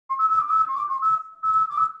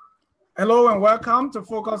Hello and welcome to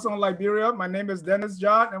Focus on Liberia. My name is Dennis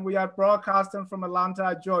John and we are broadcasting from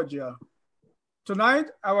Atlanta, Georgia. Tonight,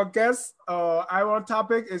 our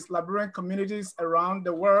topic is Liberian communities around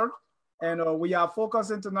the world. And we are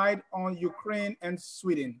focusing tonight on Ukraine and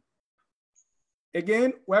Sweden.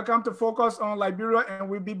 Again, welcome to Focus on Liberia and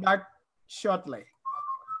we'll be back shortly.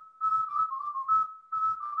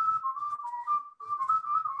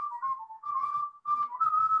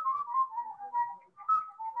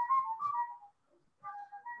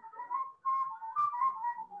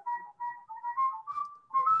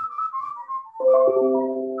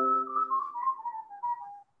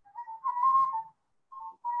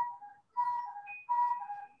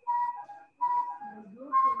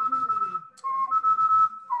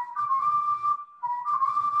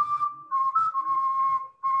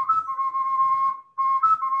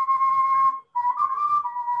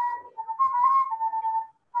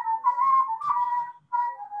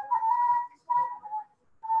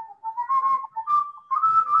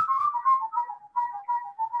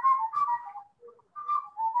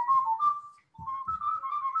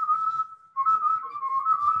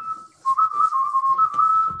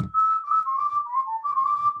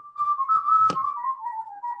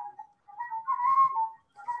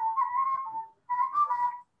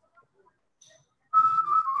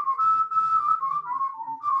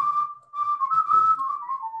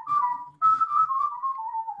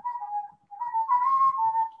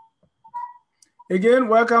 Again,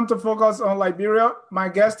 welcome to Focus on Liberia. My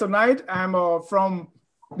guest tonight, I'm from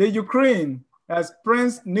the Ukraine, as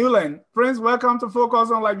Prince Newland. Prince, welcome to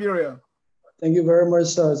Focus on Liberia. Thank you very much,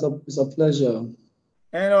 sir. It's a pleasure.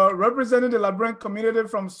 And representing the Liberian community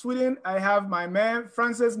from Sweden, I have my man,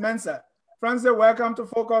 Francis Mensah. Francis, welcome to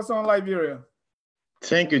Focus on Liberia.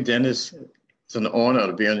 Thank you, Dennis. It's an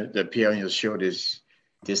honor to appear on your show this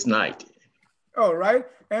night. All right.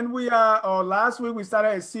 And we are, last week we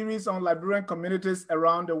started a series on Liberian communities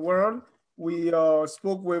around the world. We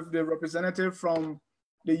spoke with the representative from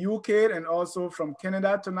the UK and also from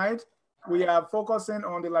Canada tonight. We are focusing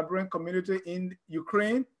on the Liberian community in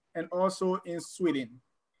Ukraine and also in Sweden.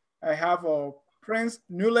 I have Prince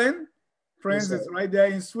Newland. Prince is right there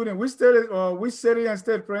in Sweden. Which city and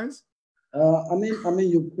state, Prince? I'm in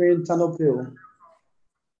Ukraine, Ternopil.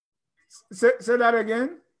 Say that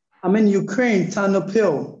again. I'm in Ukraine,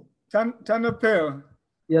 Ternopil. Ternopil.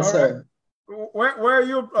 Yes, all sir. Right. Where are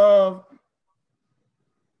you,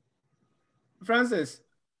 Francis?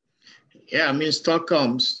 Yeah, I'm in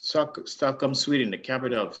Stockholm, Sweden, the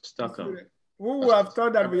capital of Stockholm. Who would have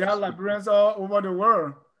thought that we have Liberians all over the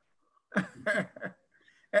world?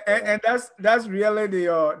 and that's really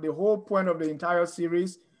the whole point of the entire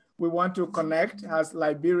series. We want to connect as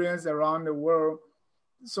Liberians around the world.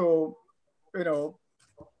 So, you know,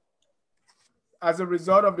 as a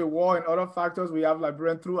result of the war and other factors, we have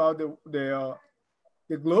Liberians throughout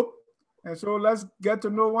the globe. And so let's get to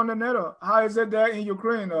know one another. How is it there in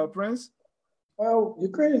Ukraine, Prince? Well,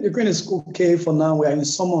 Ukraine is okay for now. We are in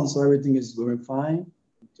summer, so everything is going fine.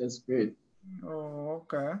 Just great. Oh,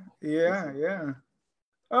 okay. Yeah.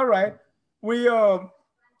 All right.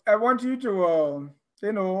 I want you to,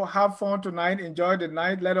 have fun tonight, enjoy the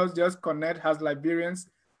night. Let us just connect as Liberians.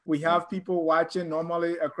 We have people watching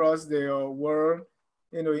normally across the world,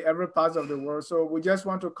 in every part of the world. So we just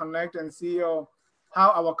want to connect and see how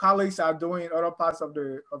our colleagues are doing in other parts of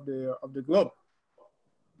the globe.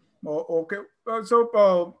 Okay.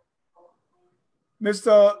 So,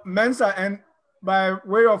 Mr. Mensah, and by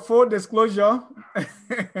way of full disclosure,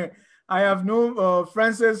 I have known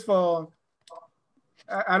Francis for,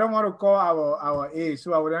 I don't want to call our age,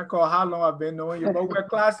 so I wouldn't call how long I've been knowing you, but we're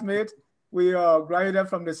classmates. We graduated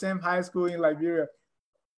from the same high school in Liberia.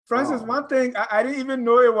 Francis, wow. One thing, I didn't even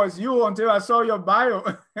know it was you until I saw your bio.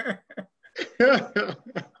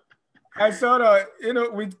 I saw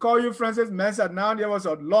we'd call you Francis Mensah. Now there was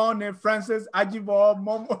a law named Francis Ajibor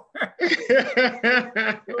Momo.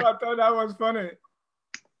 So I thought that was funny.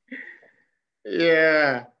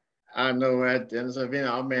 Yeah, I know, right? Dennis,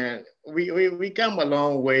 man, we come a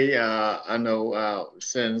long way, I know,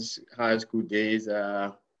 since high school days.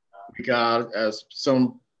 We got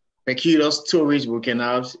some peculiar stories we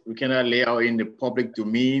cannot lay out in the public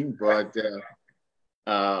domain, but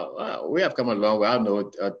we have come a long way.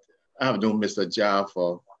 I have known Mr. Jha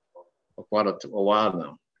for quite a while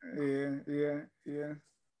now. Yeah.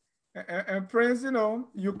 And Prince,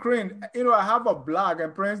 Ukraine, I have a blog,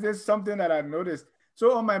 and Prince, there's something that I noticed.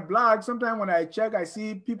 So on my blog, sometimes when I check, I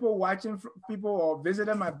see people or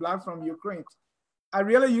visiting my blog from Ukraine. I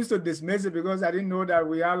really used to dismiss it because I didn't know that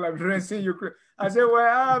we are Liberians in Ukraine. I said,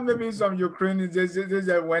 well, maybe some Ukrainians just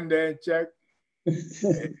went there and checked.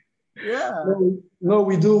 Yeah. No,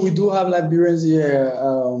 we do have Liberians here.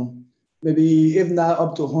 Maybe if not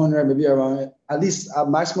up to 100, maybe around at least a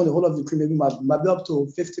maximum the whole of Ukraine, maybe might be up to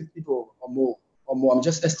 50 people or more. I'm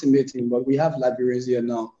just estimating, but we have Liberians here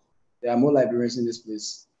now. There are more Liberians in this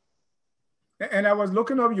place. And I was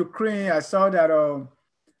looking up Ukraine. I saw that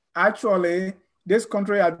actually this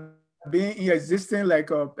country had been in existing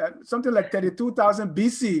like something like 32,000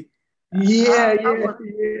 BC. Yeah.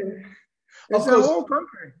 It's Of a course. whole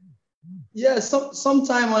country. Yeah,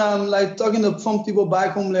 sometime when I'm like talking to some people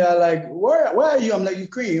back home, they're like, where are you? I'm like,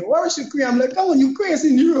 Ukraine. Where is Ukraine? I'm like, come on, Ukraine is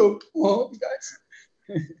in Europe. Oh, guys.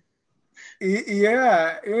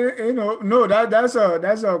 Yeah, no, that's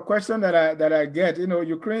a question that I get.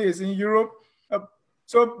 Ukraine is in Europe.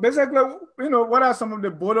 So basically, what are some of the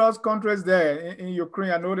borders countries there in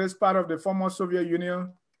Ukraine? I know this part of the former Soviet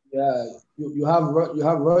Union. Yeah, you have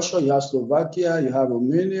Russia, you have Slovakia, you have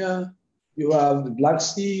Romania, you have the Black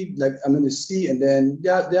Sea, the sea, and then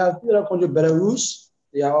there are a few other countries, Belarus.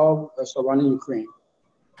 They are all surrounding Ukraine.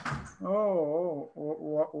 Oh,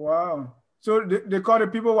 wow. So they call the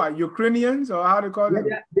people what, Ukrainians, or how they call them?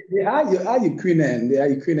 They are Ukrainian. They are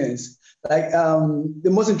Ukrainians. Like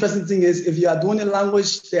the most interesting thing is if you are doing a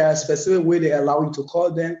language, there are a specific way they allow you to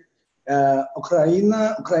call them.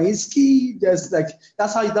 Ukrainsky. There's like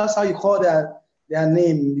that's how you call their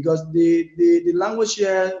name, because the language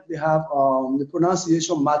here they have the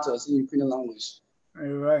pronunciation matters in Ukrainian language.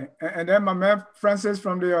 Right. And then my man Francis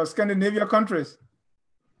from the Scandinavian countries.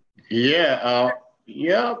 Yeah.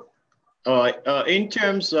 In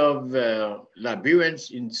terms of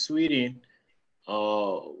Liberians in Sweden,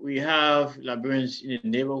 we have Liberians in the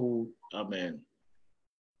neighborhood.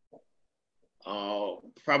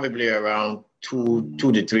 Probably around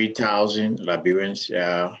 2,000 to 3,000 Liberians.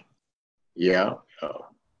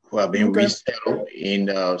 Who have been resettled in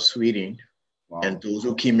Sweden. Wow. And those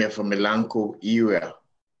who came in from the Lanko area.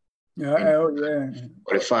 Yeah.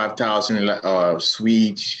 45,000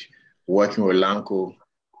 Swedes working with Lanko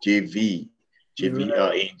JVC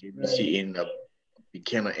in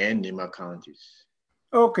Buchanan and Nima counties.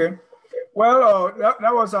 Okay. Well,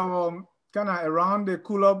 that was our kind of around the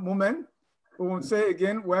cool up moment. We will say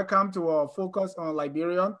again, welcome to our Focus on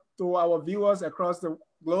Liberia. To our viewers across the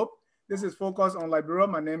globe, this is Focus on Liberia.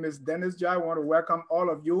 My name is Dennis Jai. I want to welcome all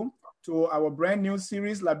of you to our brand new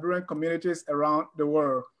series, Liberian Communities Around the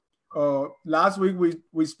World. Last week,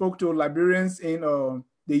 we spoke to Liberians in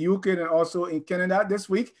the UK and also in Canada. This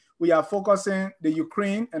week, we are focusing the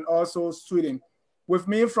Ukraine and also Sweden. With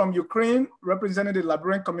me from Ukraine, representing the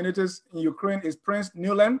Liberian communities in Ukraine is Prince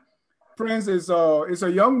Newland. Prince is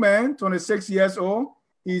a young man, 26 years old.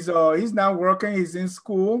 He's now working, he's in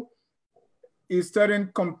school. He's studying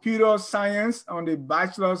computer science on the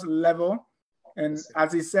bachelor's level. And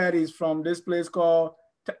as he said, he's from this place called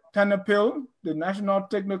Ternopil, the National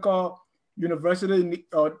Technical University,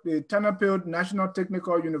 or the Ternopil National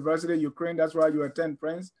Technical University, Ukraine. That's where you attend,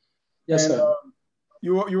 Prince. Yes, and, sir.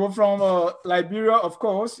 You were from Liberia, of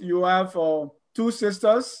course. You have 2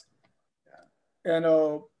 sisters, and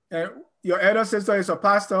your elder sister is a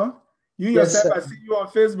pastor. You yourself, yes, I see you on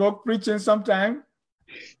Facebook preaching sometime.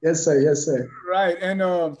 Yes, sir. Yes, sir. Right, and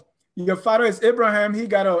your father is Abraham. He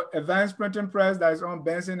got an advanced printing press that is on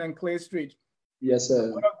Benson and Clay Street. Yes,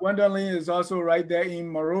 sir. Gwendolyn is also right there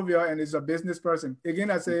in Monrovia and is a business person. Again,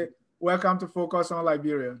 I say, welcome to Focus on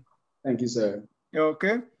Liberia. Thank you, sir.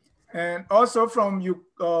 Okay. And also from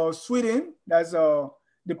Sweden, that's the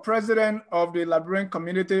president of the Liberian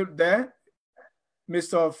community there,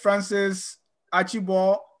 Mr. Francis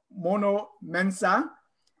Archibald Mono Mensah.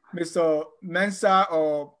 Mr. Mensah,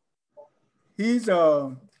 he's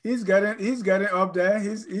getting up there.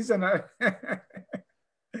 He's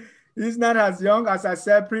not as young as I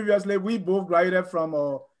said previously. We both graduated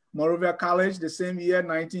from Monrovia College the same year,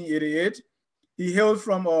 1988. He hails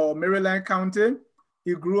from Maryland County.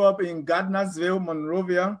 He grew up in Gardnersville,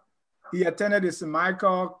 Monrovia. He attended the St.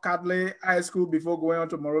 Michael Catholic High School before going on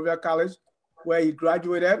to Monrovia College, where he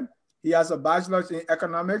graduated. He has a bachelor's in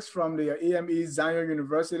economics from the AME Zion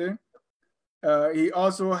University. He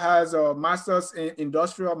also has a master's in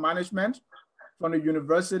industrial management from the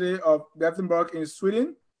University of Gothenburg in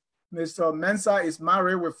Sweden. Mr. Mensah is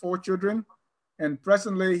married with 4 children, and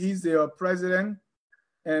presently he's the president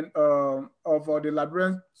and of the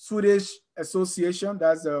Liberian Swedish Association.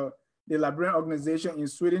 That's the Liberian organization in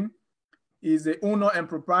Sweden. He's the owner and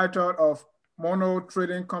proprietor of Mono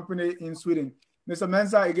Trading Company in Sweden. Mr.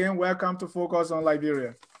 Mensah, again, welcome to Focus on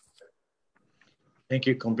Liberia. Thank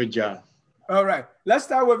you, Comrade John. All right, let's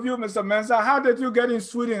start with you, Mr. Mensah. How did you get in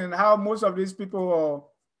Sweden, and how most of these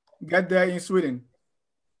people get there in Sweden?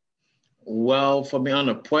 Well, for me, on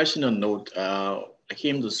a personal note, I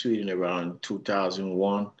came to Sweden around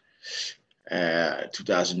 2001,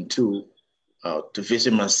 2002, to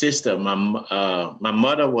visit my sister. My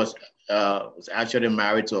mother was actually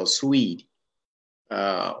married to a Swede,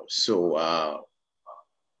 so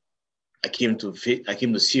I came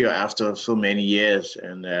to see her after so many years,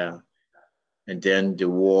 and then the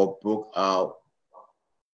war broke out.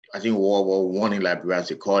 I think World War One in Liberia, as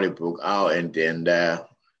they call it, broke out, and then I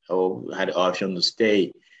had the option to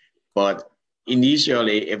stay. But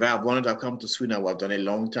initially, if I wanted to come to Sweden, I would have done it a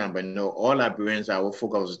long time. But no, all Liberians, our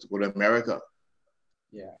focus was to go to America.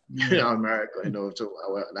 Yeah. America, so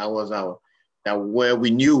that was that where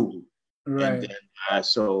we knew. Right. And then I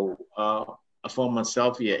found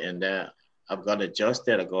myself here, and I've got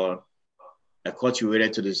adjusted. I got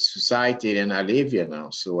acculturated to the society, and I live here now.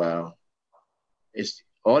 So it's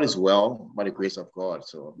all is well by the grace of God.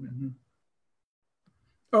 So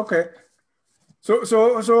okay. So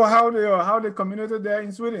how the community there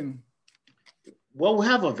in Sweden? Well, we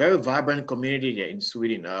have a very vibrant community here in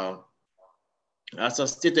Sweden. As I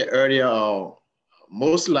stated earlier,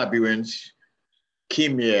 most Liberians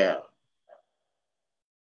came here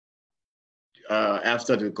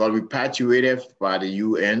after they got repatriated by the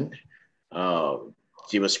UN.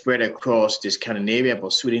 They were spread across the Scandinavia,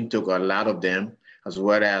 but Sweden took a lot of them, as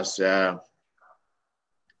well as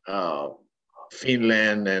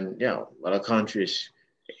Finland and other countries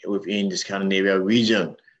within the Scandinavia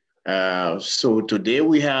region. So today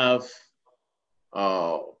we have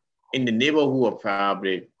in the neighborhood of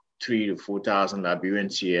probably 3,000 to 4,000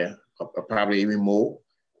 Liberians here, or probably even more.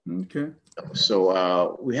 Okay.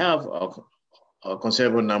 So we have a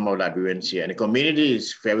considerable number of Liberians here, and the community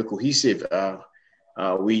is very cohesive.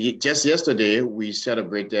 We just yesterday we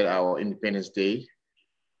celebrated our Independence Day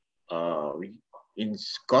in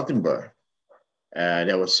Gothenburg.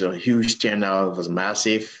 There was a huge turnout; it was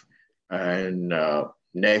massive. And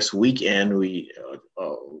next weekend, a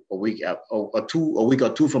week or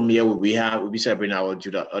two from here, we'll be celebrating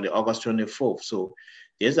the August 24th. So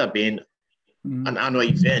this has been an annual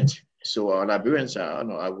event. So Liberians are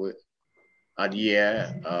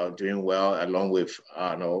here doing well, along with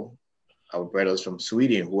our brothers from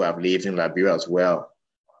Sweden who have lived in Liberia as well.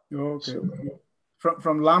 Okay. So,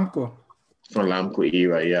 from LAMCO. From LAMCO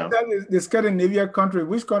era, yeah. That is the Scandinavian country.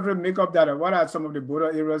 Which country make up that? What are some of the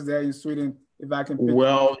border areas there in Sweden, if I can pick?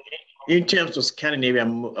 Well, in terms of Scandinavia,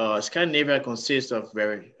 Scandinavia consists of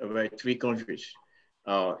three countries: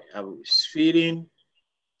 Sweden,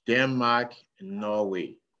 Denmark, and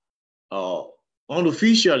Norway.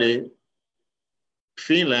 Unofficially,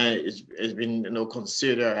 Finland has been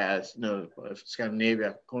considered as a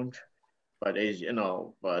Scandinavia country, but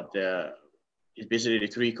it's basically the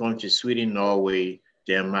three countries: Sweden, Norway,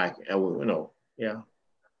 Denmark. Yeah.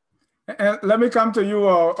 And let me come to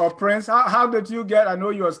you, Prince. How did you get? I know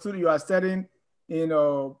you are studying in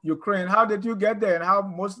Ukraine. How did you get there, and how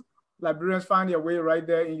most Liberians find their way right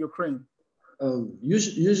there in Ukraine?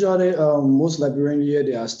 Usually, most Liberians here,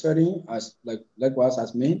 they are studying likewise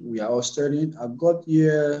as me. We are all studying. I got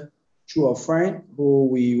here through a friend who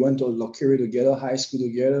we went to Lokiri together, high school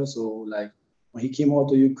together. So when he came out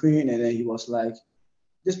to Ukraine, and then he was like,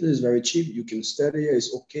 "This place is very cheap. You can study here.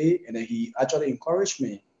 It's okay." And then he actually encouraged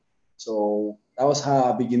me. So that was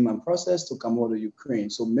how I began my process to come out to Ukraine.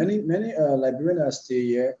 So many Liberians that stay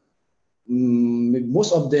here.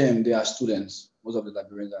 Most of them, they are students. Most of the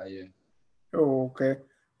Liberians are here. Oh, okay.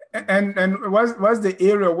 And what's the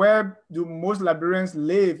area where do most Liberians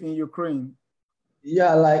live in Ukraine?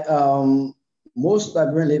 Yeah, most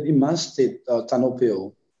Liberians live in my state,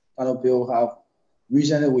 Tanopil. Tanopil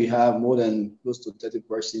recently we have more than close to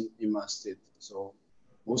 30% in my state. So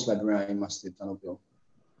most Liberians are in my state, Tanopil.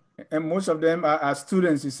 And most of them are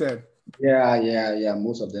students, you said? Yeah.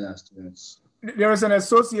 Most of them are students. There is an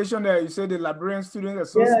association there. You said the Liberian Student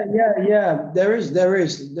Association. Yeah. There is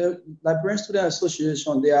the Liberian Student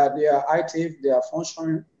Association. They are active. They are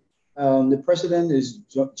functioning. The president is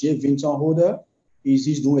J. Vinton Holder.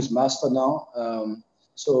 He's doing his master now.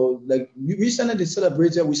 So recently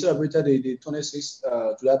we celebrated the 26th,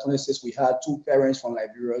 July 26th. We had two parents from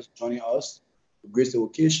Liberia joining us to grace the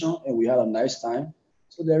occasion, and we had a nice time.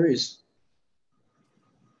 So there is.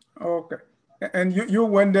 Okay. And you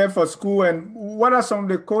went there for school, and what are some of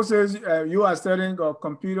the courses you are studying, or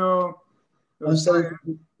computer science?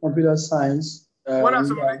 Computer science. What are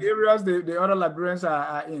some of the areas the other Liberians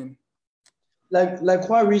are in?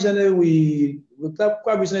 Quite recently,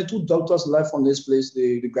 two doctors left from this place.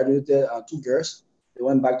 They graduated, two girls. They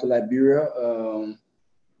went back to Liberia.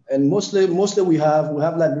 And mostly we have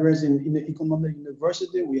Liberians in the economic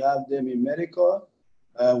university. We have them in medical.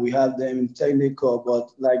 We have them in technical,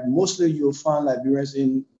 but like mostly you'll find Liberians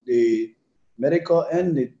in the medical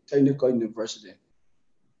and the technical university.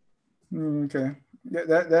 Okay,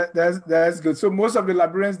 that's good. So most of the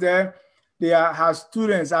Liberians there, they have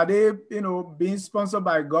students. Are they, being sponsored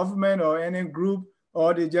by government or any group,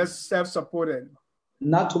 or they just self-supported?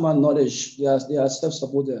 Not to my knowledge, they are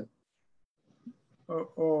self-supported.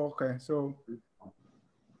 Okay. So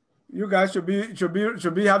you guys should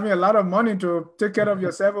be having a lot of money to take care of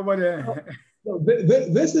yourself over there. No,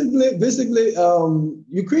 basically,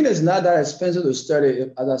 Ukraine is not that expensive to study.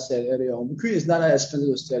 As I said earlier, Ukraine is not that expensive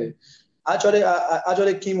to study. Actually, I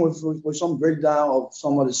actually came with some breakdown of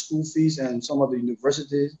some of the school fees and some of the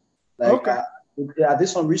universities. Like, Okay. I did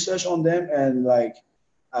some research on them and like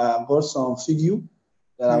got some figure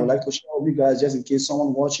that I would like to share with you guys, just in case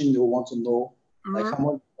someone watching they want to know like how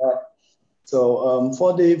much. So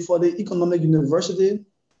for the economic university,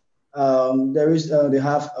 they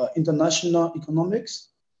have international economics.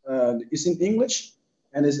 It's in English,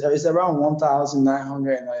 and it's around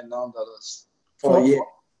 $1,999 for a year.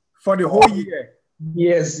 For the whole year.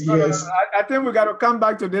 Yes. I think we got to come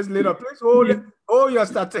back to this later. Please hold your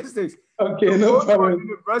statistics. Okay, no problem.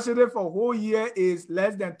 University for a whole year is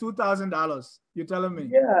less than $2,000. You're telling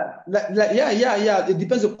me? Yeah, yeah. It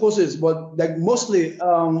depends on courses, but like mostly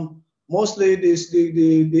the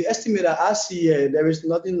estimate I see here, there is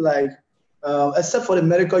nothing like except for the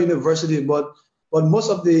medical university, but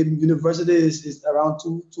most of the universities is around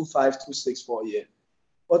 2.5, 2.6 for a year.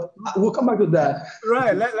 But we'll come back to that.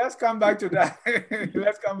 Right. Let's come back to that.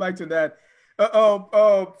 Let's come back to that.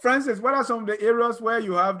 Francis, what are some of the areas where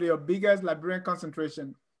you have the biggest Liberian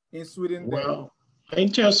concentration in Sweden? Well,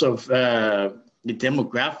 in terms of the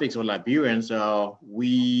demographics of Liberians,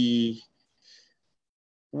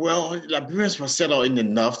 Liberians were settled in the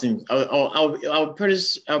north. I'll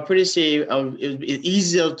pretty say it's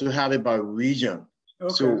easier to have it by region.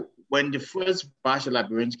 Okay. So when the first batch of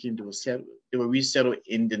Liberians came, they were resettled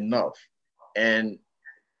in the north, and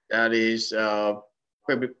that is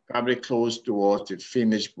probably close towards the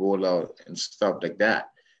Finnish border and stuff like that.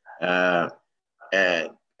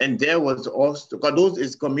 And there was also, because those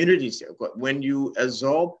is communities. When you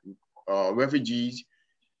absorb refugees,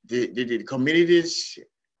 the communities,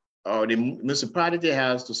 the municipality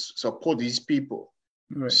has to support these people.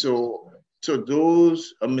 Right. So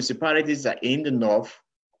those municipalities are in the north.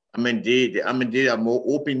 They are more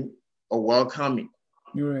open or welcoming.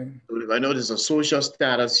 Right. So I know there's a social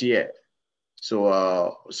status here.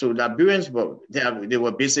 So Liberians they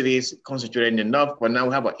were basically concentrated in the north, but now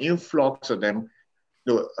we have an influx of them.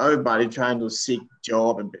 So everybody trying to seek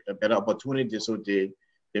job and better opportunities. So the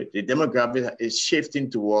demographic is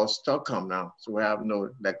shifting towards Stockholm now. So we have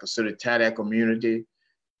like a sort of Tadak community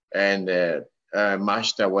and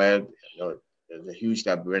Mashta, where there's a huge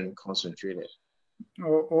Liberian concentrated.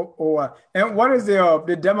 And what is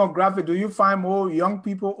the demographic? Do you find more young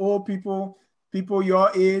people, old people, people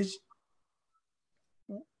your age?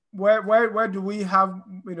 Where do we have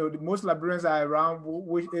the most Liberians are around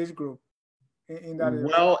which age group in that area?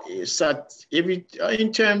 Well,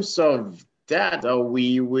 in terms of that,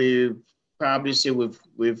 we probably say with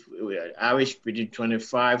average between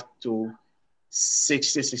 25 to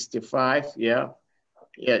 60, 65, yeah.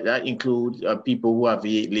 Yeah, that includes people who have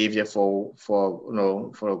lived here for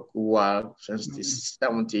a while, since the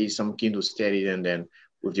 70s, some came to study, and then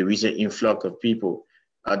with the recent influx of people,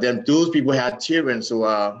 then those people had children. So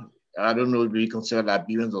I don't know if we consider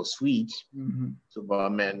Liberians or Swedes. Mm-hmm. So,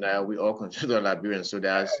 but we all consider Liberians. So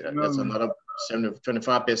that's another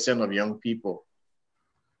 25% of young people.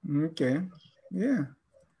 Okay, yeah.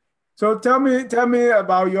 So tell me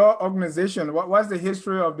about your organization. What's the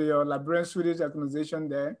history of the Liberian Swedish organization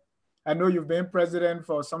there? I know you've been president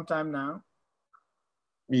for some time now.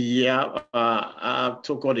 Yeah, I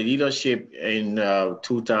took on the leadership in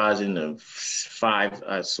 2005,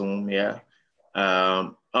 I assume, yeah.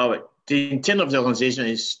 The intent of the organization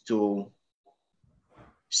is to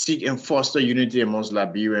seek and foster unity amongst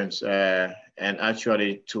Liberians and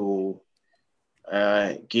actually to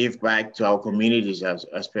give back to our communities,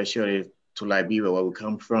 especially to Liberia, where we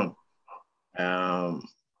come from.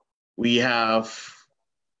 We have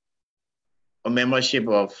a membership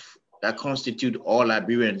that constitute all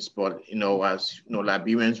Liberians, but as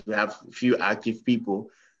Liberians, we have a few active people.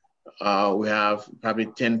 We have probably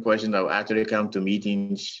 10% that actually come to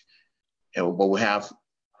meetings, but we have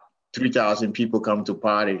 3,000 people come to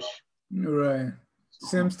parties. Right.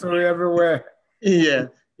 Same story everywhere. Yeah.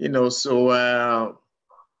 So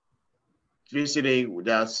basically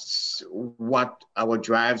that's what our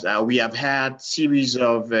drives are. We have had series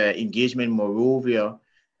of engagement in Morovia,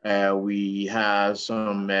 We have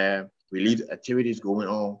some relief activities going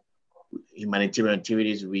on, humanitarian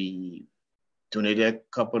activities. We donated a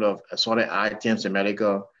couple of assorted items,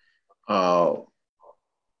 medical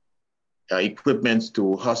equipment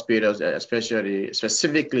to hospitals,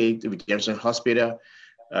 specifically to Redemption Hospital.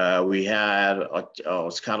 We had a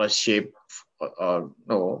scholarship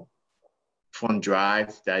fund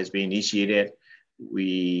drive that is being initiated.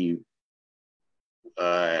 We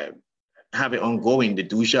have it ongoing. The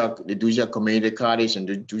Dusha Community College and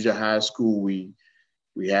the Dusha High School. We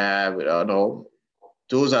have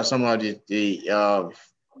those are some of the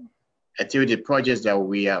activity projects that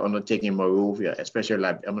we are undertaking in Monrovia,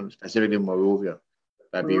 especially specifically Monrovia,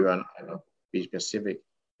 Liberia, be specific.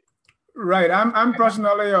 Right. I'm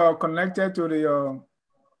personally connected to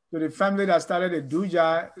the family that started the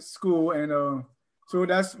Duja school, and so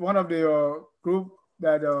that's one of the group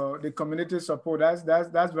that the community support.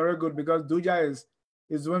 That's very good because Duja is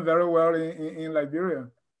doing very well in Liberia.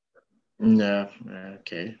 Yeah.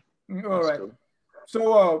 Okay. All right. Good.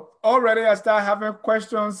 So already I start having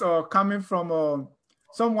questions coming from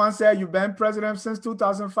someone said you've been president since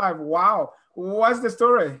 2005. Wow. What's the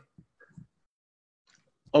story?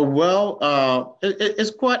 Oh, well,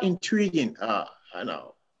 it's quite intriguing. I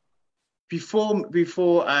know.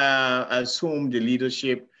 Before I assumed the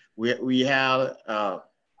leadership, we had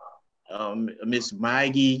Miss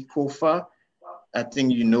Maggie Kofa. I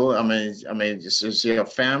think you know. I mean, she's a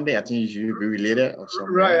family. I think you be related or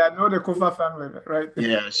something. Right, I know the Kofa family. Right.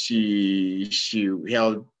 Yeah, she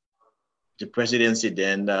held the presidency.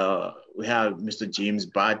 Then we have Mr. James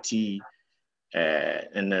Batty,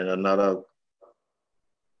 and then another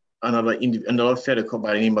federal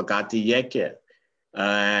by the name of Gati Yeke,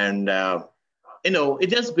 and it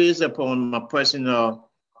just based upon my personal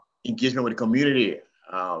engagement with the community.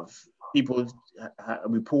 People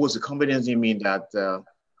repose the confidence in me that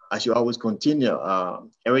I should always continue.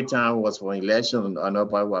 Every time it was for election,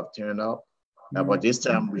 nobody would have turned up. But this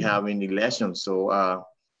time we have an election, so I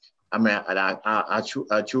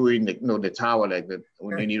truly the tower like that.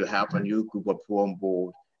 We need to have a new group of people on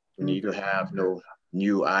board. We need to have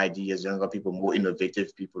new ideas, younger people, more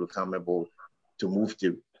innovative people to come aboard to move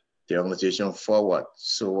the organization forward.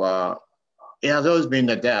 So it has always been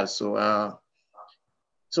like that. So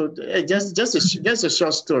just a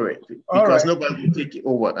short story because nobody will take it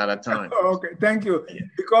over at a time. Okay, thank you.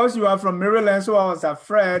 Because you are from Maryland, so I was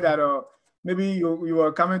afraid that maybe you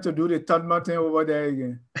were coming to do the third mountain over there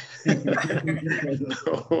again.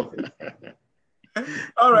 No.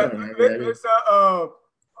 All right, Mr.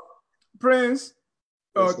 Prince.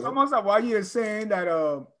 Thomas Awayi is saying that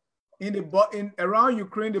in around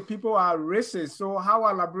Ukraine the people are racist. So how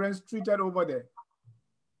are Liberians treated over there?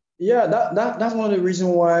 Yeah, that's one of the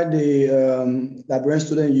reasons why the Liberian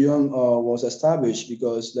Student Union was established,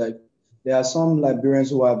 because like there are some Liberians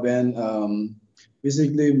who have been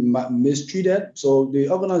basically mistreated. So the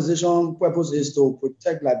organization purpose is to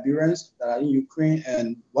protect Liberians that are in Ukraine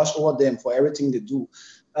and watch over them for everything they do.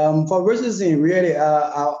 For racism, really,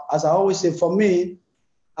 as I always say, for me,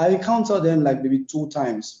 I encountered them like maybe 2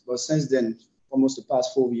 times, but since then, almost the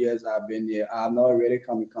past 4 years I've been here, I've not really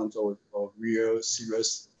come encounter with real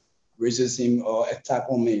serious racism or attack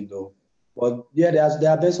on me though. But yeah, there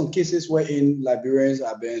have been some cases wherein Liberians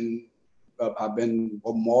have been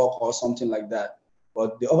mocked or something like that.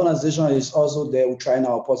 But the organization is also there. We're trying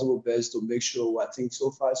our possible best to make sure. I think so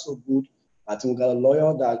far so good. I think we got a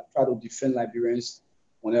lawyer that try to defend Liberians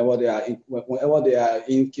whenever they are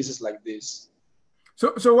in cases like this.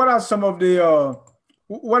 So what are some of the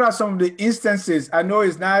instances? I know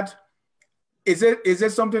it's not. Is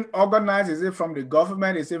it something organized? Is it from the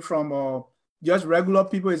government? Is it from just regular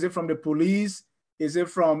people? Is it from the police? Is it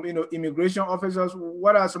from immigration officers?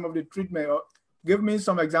 What are some of the treatment? Give me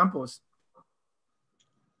some examples.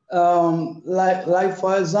 Like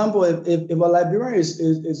for example, if a Liberian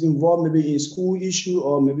is involved maybe in school issue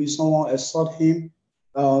or maybe someone assault him,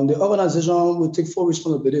 the organization will take full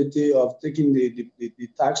responsibility of taking the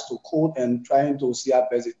tax to court and trying to see how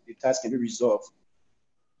best the tax can be resolved.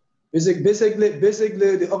 Basically,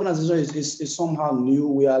 the organization is somehow new.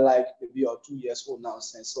 We are like maybe 2 years old now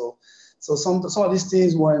since. So some of these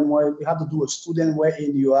things when we have to do a student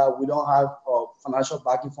wherein we don't have financial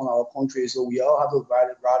backing from our country, so we all have to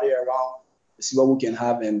rally around to see what we can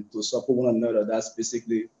have and to support one another. That's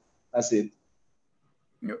it.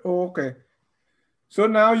 Okay. So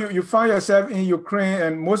now you find yourself in Ukraine,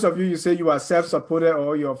 and most of you say you are self-supported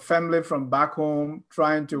or your family from back home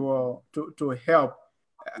trying to help.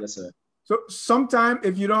 Yes, sir. So sometimes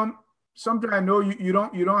I know you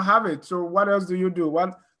don't have it. So what else do you do?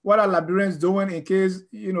 What are Liberians doing in case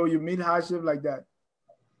you meet hardship like that?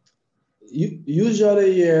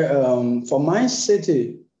 Usually, for my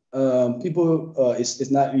city, people,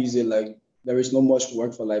 it's not easy. Like there is not much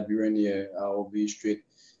work for Liberian here. I'll be straight.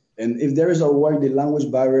 And if there is a work, the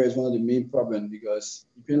language barrier is one of the main problems because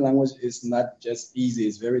European language is not just easy;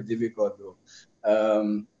 it's very difficult though.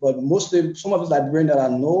 But mostly, some of the Liberians that I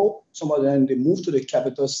know, some of them they move to the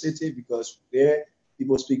capital city because there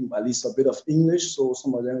people speak at least a bit of English, so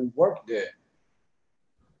some of them work there.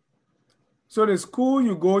 So the school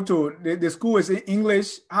you go to, the school is in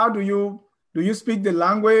English. How do you speak the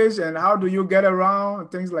language and how do you get around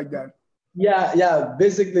and things like that? Yeah.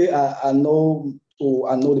 Basically, I know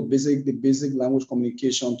the basic language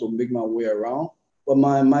communication to make my way around. But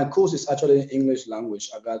my course is actually in English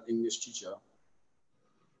language. I got English teacher.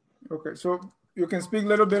 Okay, so you can speak a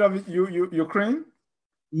little bit of Ukraine?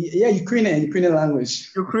 Yeah, Ukrainian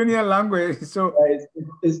language. Ukrainian language. So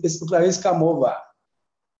it's come over.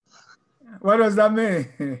 What does that mean?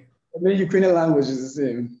 I mean, Ukrainian language is the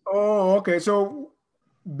same. Oh, okay. So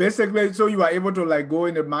basically, so you are able to like go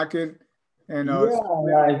in the market and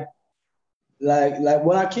like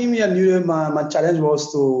when I came here, I knew my challenge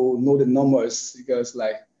was to know the numbers because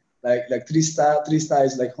like three-star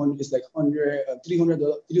is like 100, it's like 100,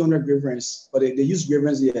 300 grievance, but they use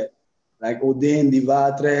grievance here. Like Odin,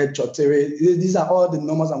 Divatre, Chotere. These are all the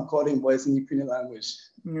numbers I'm calling, but it's in Ukrainian language.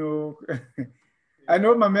 No. I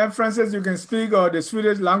know my man Francis, you can speak the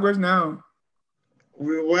Swedish language now.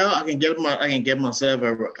 Well, I can get myself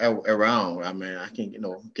around. I mean, I can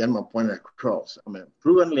get my point across. I mean,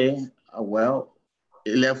 fluently. Well,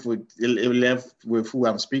 it left with who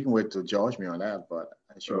I'm speaking with to judge me on that, but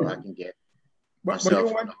I'm sure I can get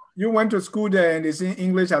myself. But you went to school there and it's in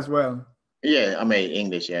English as well. Yeah, I mean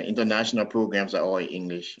English. Yeah, international programs are all in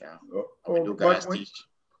English. Yeah, but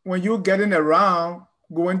when you're getting around,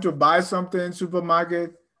 going to buy something,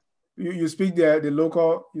 supermarket, you speak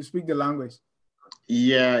you speak the language.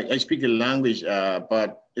 Yeah, I speak the language,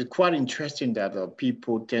 but it's quite interesting that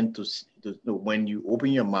people tend to when you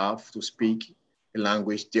open your mouth to speak the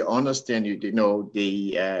language, they understand you.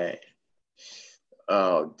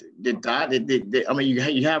 I mean,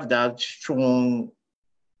 you have that strong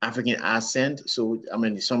African accent. So I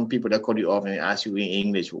mean, some people that call you off and ask you in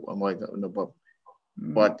English.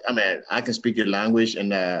 But I mean, I can speak the language,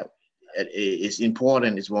 and it's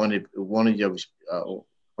important. It's one of your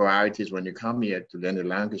priorities when you come here to learn the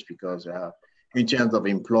language because in terms of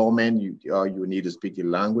employment, you need to speak the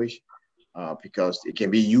language because it can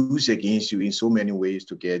be used against you in so many ways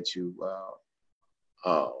to get you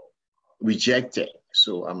rejected.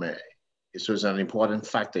 So I mean, so it's an important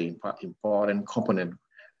factor, important component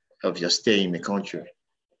of your stay in the country.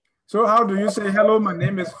 So how do you say, hello, my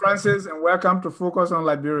name is Francis and welcome to Focus on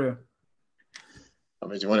Liberia? I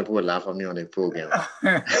mean, you want to put a laugh at me on the program.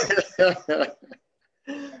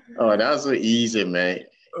 Oh, that's so easy, man.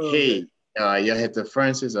 Okay. Hey, you had the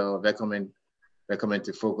Francis, recommend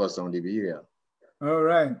to Focus on Liberia. All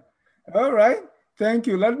right. Thank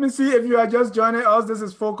you. Let me see if you are just joining us. This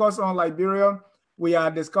is Focus on Liberia. We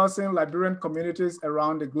are discussing Liberian communities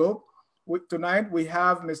around the globe. Tonight, we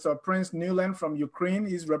have Mr. Prince Newland from Ukraine.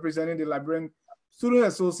 He's representing the Liberian Student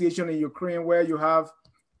Association in Ukraine, where you have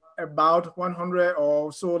about 100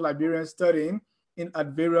 or so Liberians studying at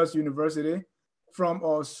various universities. From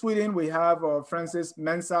Sweden, we have Francis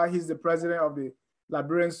Mensah. He's the president of the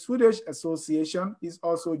Liberian Swedish Association. He's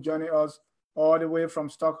also joining us all the way from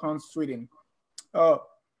Stockholm, Sweden.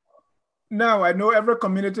 Now, I know every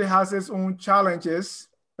community has its own challenges.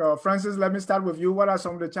 Francis, let me start with you. What are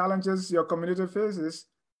some of the challenges your community faces?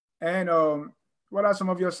 And what are some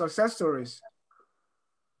of your success stories?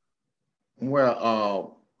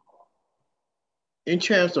 Well, in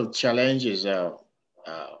terms of challenges, the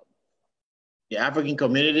African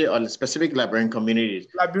community or the specific Liberian community?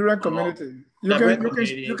 Liberian community.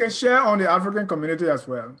 You can share on the African community as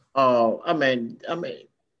well. I mean,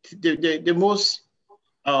 the most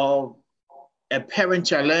apparent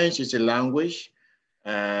challenge is the language,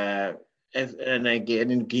 and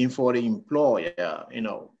again for the employer,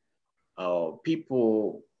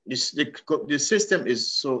 people. The system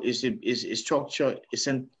is structured.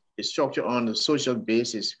 It's structured on a social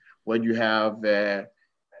basis where you have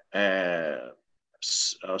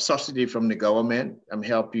subsidy from the government.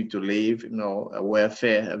 Help you to live, a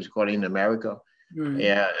welfare, as we call it in America. Mm-hmm.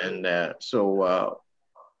 Yeah, and so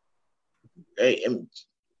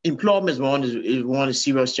employment is one of the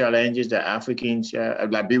serious challenges that Africans,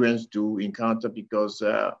 Liberians do encounter because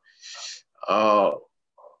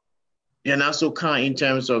they're not so kind in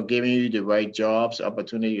terms of giving you the right jobs,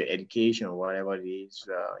 opportunity, education, or whatever it is.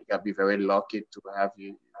 You gotta be very lucky to have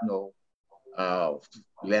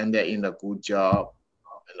landed in a good job,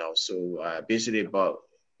 So basically, but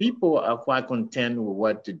people are quite content with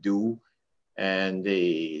what to do, and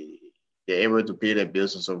they're able to pay their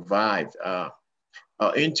bills and survive.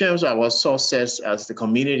 In terms of our success as the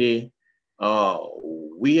community, uh,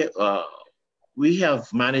 we uh, we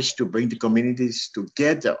have managed to bring the communities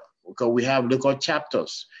together because we have local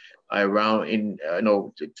chapters around in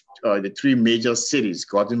the three major cities: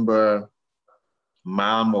 Gothenburg,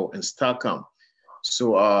 Malmo, and Stockholm.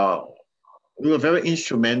 So we were very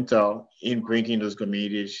instrumental in bringing those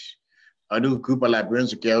communities, a new group of Liberians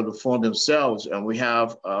together to form themselves, and we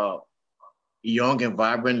have young and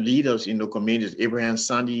vibrant leaders in the communities. Abraham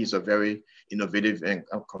Sandy is a very innovative and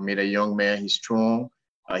committed young man. He's strong.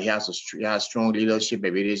 He has strong leadership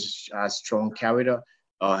abilities, has strong character.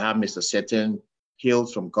 I have Mr. Seton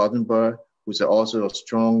Hills from Gothenburg, who's also a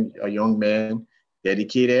strong young man,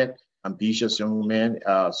 dedicated, ambitious young man.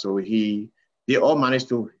 They all managed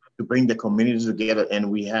to bring the communities together,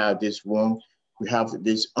 and we have this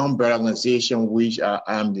umbrella organization, which I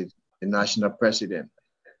am the national president.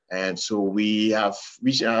 And so we have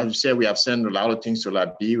sent a lot of things to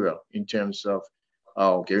Liberia in terms of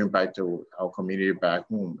giving back to our community back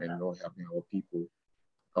home and helping our people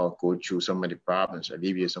go through some of the problems,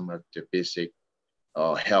 alleviate some of the basic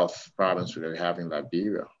health problems that we have in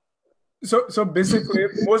Liberia. So basically,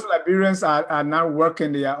 most Liberians are now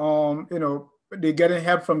working their own, they're getting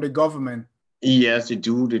help from the government. Yes, they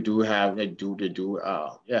do.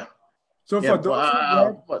 Yeah. So for those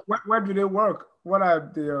who work, where do they work? What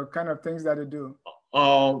are the kind of things that they do?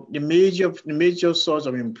 The major source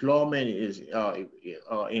of employment is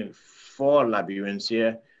for Liberians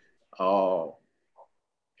here,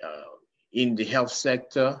 in the health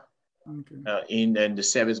sector, okay. In the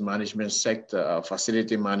service management sector,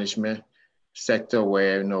 facility management sector,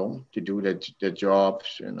 where to do the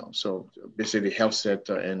jobs, So basically, the health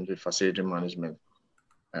sector and the facility management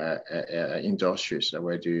industries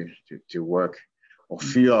where to work. Or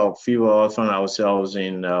few find ourselves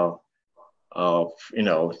in the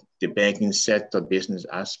banking sector, business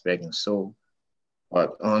aspect, and so.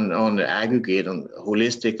 But on the aggregate,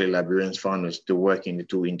 holistically, Liberians found us to work in the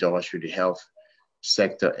two industries, the health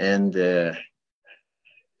sector and the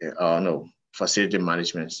facility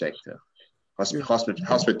management sector,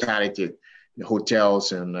 hospitality, the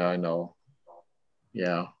hotels, and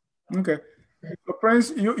yeah. Okay. So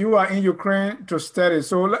Prince, you are in Ukraine to study.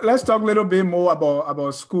 So let's talk a little bit more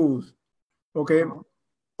about schools. Okay.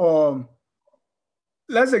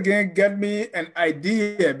 Let's again get me an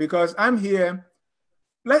idea, because I'm here.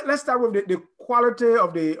 Let's start with the quality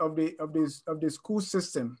of the school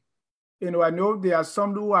system. I know there are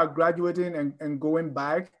some who are graduating and going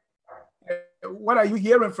back. What are you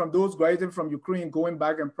hearing from those graduating from Ukraine going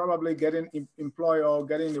back and probably getting employed or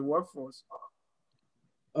getting in the workforce?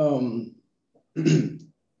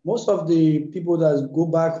 Most of the people that go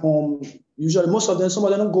back home, usually some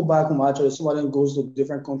of them don't go back home actually. Some of them goes to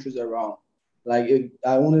different countries around. Like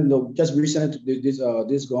I want to know, just recently this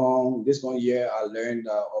gone year, I learned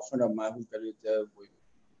a friend of mine who graduated with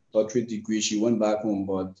doctorate degree. She went back home,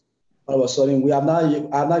 but all of a sudden I have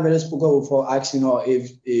not really spoken for asking her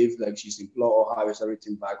if like she's employed or how is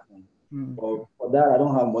everything back home. But for that, I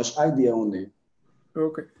don't have much idea on it.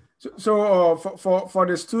 Okay, so for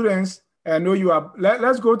the students, I know you are.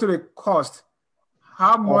 Let's go to the cost.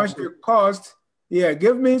 How much it cost? Yeah,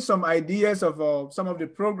 give me some ideas of some of the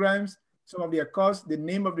programs, some of their costs, the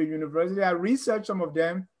name of the university. I researched some of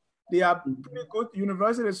them. They are pretty good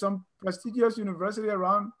universities. Some prestigious university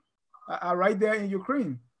around are right there in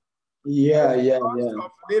Ukraine. Yeah.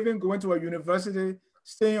 Of living, going to a university,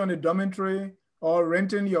 staying on a dormitory, or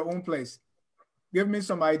renting your own place. Give me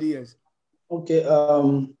some ideas. Okay.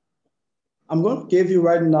 I'm going to give you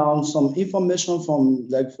right now some information from,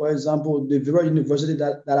 like, for example, the various universities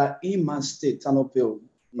that are in my state, Tanopil,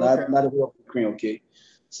 not the whole of Ukraine, okay?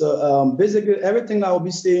 So basically, everything that I will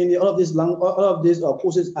be saying, all of these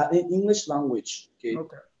courses are in English language, okay?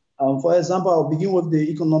 For example, I'll begin with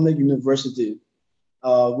the Economic University.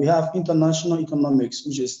 We have International Economics,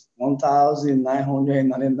 which is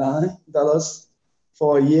 $1,999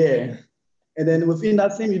 for a year. And then within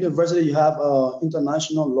that same university, you have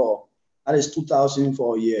International Law. That is $2,000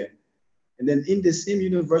 for a year. And then in the same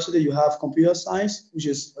university, you have Computer Science, which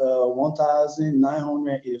is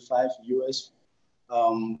 $1,985 US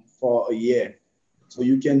for a year. So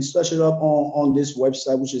you can search it up on this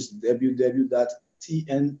website, which is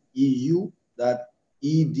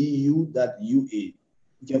www.tneu.edu.ua.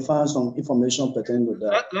 You can find some information pertaining to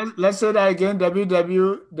that. Let's say that again,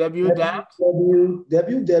 www.tneu.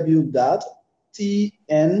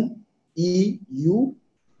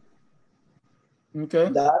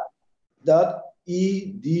 Okay.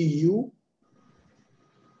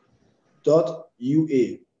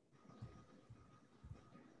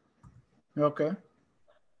 Okay.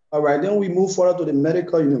 All right, then we move forward to the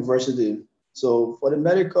medical university. So for the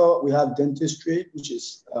medical, we have dentistry, which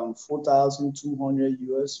is 4,200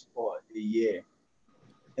 US for a year,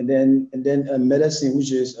 and then medicine,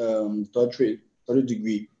 which is doctorate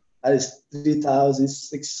degree, that is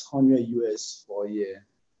 3,600 US for a year.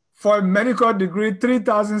 For a medical degree,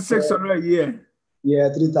 3,600 a year. Yeah,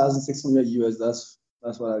 3,600 US.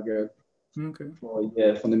 That's what I get. Okay.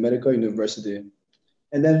 From the medical university.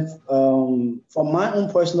 And then for my own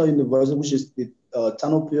personal university, which is the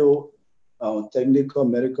Tanopio Technical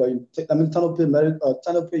Medical,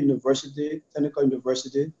 Tanopio University, Technical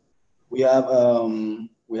University, we have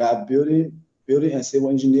building and civil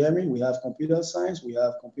engineering, we have computer science, we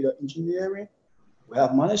have computer engineering, we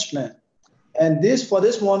have management. And for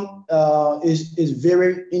this one is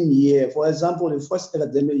very in year. For example, the first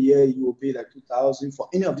academic year you will pay like 2,000 for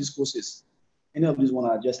any of these courses. Any of these one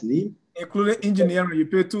I just need. Including engineering, you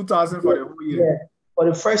pay 2,000 for the whole year. Yeah. For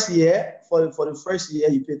the first year,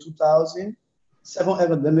 you pay 2,000. Second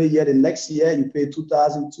academic year, the next year you pay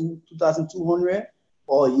 2,200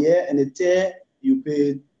 for a year, and the third you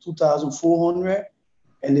pay 2,400,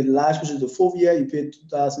 and the last, which is the fourth year, you pay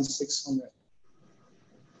 2,600.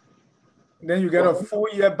 Then you get a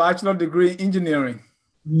full-year bachelor degree in engineering.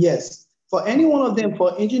 Yes. For any one of them,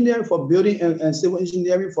 for engineering, for building and civil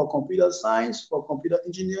engineering, for computer science, for computer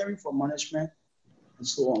engineering, for management, and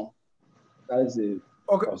so on. That is it.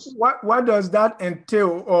 Okay. What does that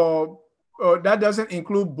entail? Or that doesn't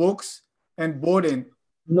include books and boarding?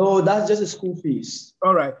 No, that's just the school fees.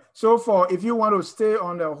 All right. So if you want to stay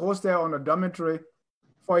on the hostel, on the dormitory,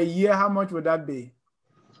 for a year, how much would that be?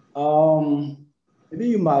 Maybe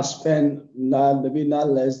you must spend not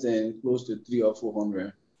less than close to 300 or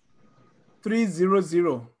 400.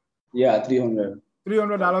 300. Yeah, 300.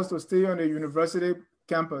 $300 to stay on the university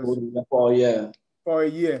campus. For a year. For a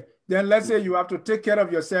year. Then let's say you have to take care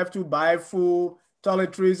of yourself to buy food,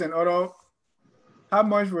 toiletries, and other. How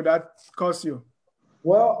much would that cost you?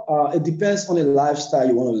 Well, it depends on the lifestyle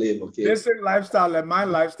you want to live. Okay. Basic lifestyle, like my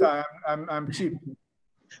lifestyle, I'm cheap.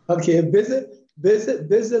 Okay, basic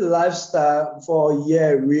lifestyle for a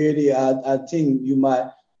year, really, I think you might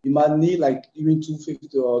need like even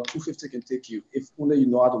 250 or 250 can take you if only you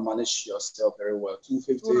know how to manage yourself very well.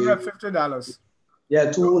 $250. Yeah,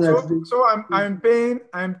 250. So I'm paying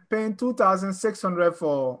 $2,600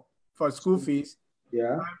 for school fees.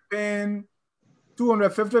 Yeah. I'm paying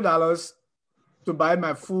 $250 to buy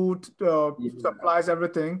my food, supplies,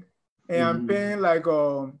 everything, and I'm paying like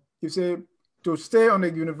you say, to stay on the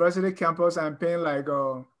university campus, I'm paying like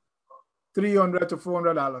 $300 to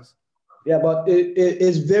 $400. Yeah, but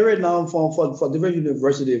it's very now for different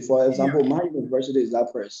universities. For example, my university is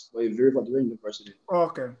that price, but it varies for different universities.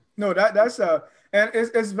 Okay, no, that's and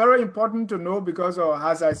it's very important to know because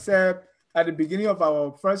as I said at the beginning of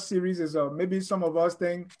our first series, is maybe some of us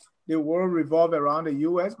think the world revolves around the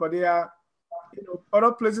U.S., but there are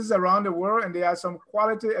other places around the world, and there are some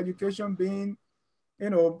quality education being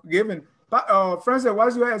given. But Francis,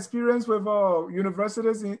 what's your experience with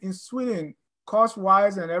universities in Sweden,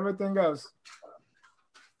 cost-wise and everything else?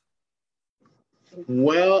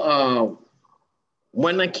 Well,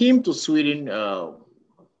 when I came to Sweden, a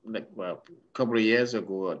couple of years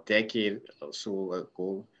ago, a decade or so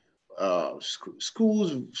ago,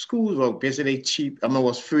 schools were basically cheap. I mean, it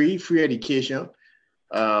was free education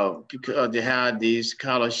because they had this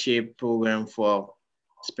scholarship program for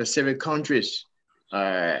specific countries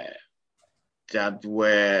that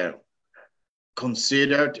were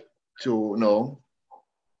considered to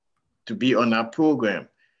be on that program.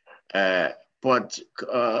 But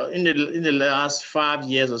in the last 5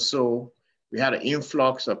 years or so, we had an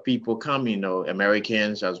influx of people coming,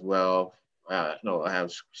 Americans as well. I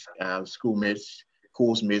have schoolmates,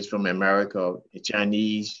 course from America, the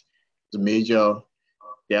Chinese,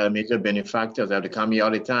 they are major benefactors that come here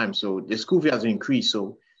all the time. So the school fee has increased.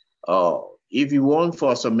 So if you want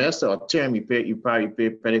for a semester or term, you probably pay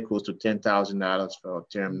pretty close to $10,000 for a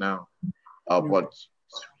term now. But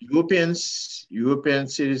European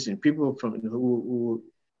citizens, people who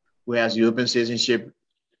has European citizenship,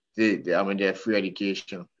 they're free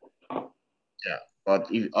education. Yeah, but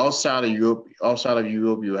if outside of Europe,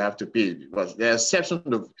 you have to pay. But there are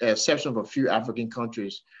exceptions for a few African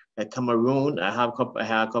countries, like Cameroon. I had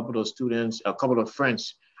a couple of students, a couple of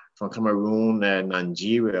friends from Cameroon and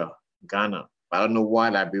Nigeria, Ghana. I don't know why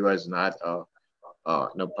Liberia is not part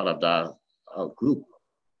of that group.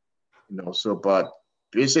 But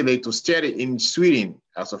basically to study in Sweden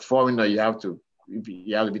as a foreigner, you have to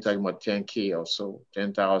you have to be talking about 10K or so,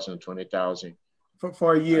 10,000, 20,000.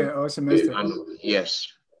 For a year or semester? Yes.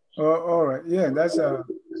 Oh, all right. Yeah, that's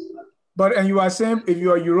but and you are saying if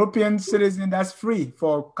you're a European citizen, that's free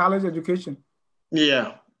for college education?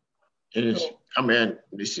 Yeah, it is. Oh. I mean,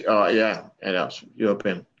 yeah, and that's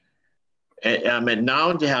European. And, I mean,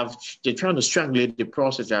 now they're trying to strangulate the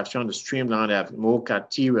process. They're trying to streamline, they have more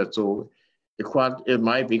criteria. So it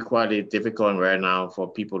might be quite difficult right now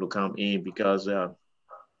for people to come in because the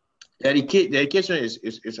education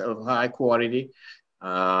is of high quality.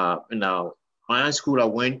 Now, my school I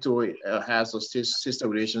went to has a sister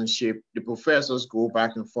relationship. The professors go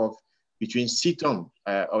back and forth between CETUM,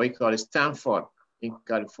 or we call it Stanford in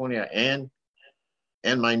California, and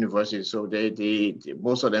my university. So they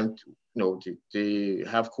most of them, they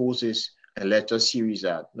have courses and lecture series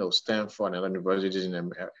at Stanford and other universities in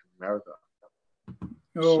America.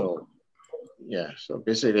 Oh. So yeah, so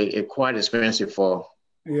basically it's quite expensive for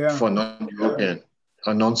non-European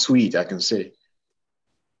or non-Swede, I can say.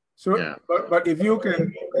 So, yeah. but if you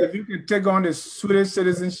can take on the Swedish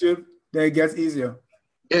citizenship, then it gets easier.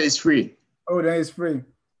 Yeah, it's free. Oh, then it's free.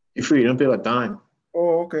 It's free. You don't pay a dime.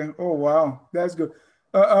 Oh, okay. Oh, wow, that's good.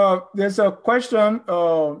 There's a question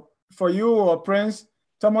for you or Prince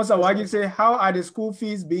Thomas Awagi. Say, how are the school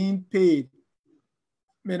fees being paid?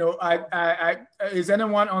 Is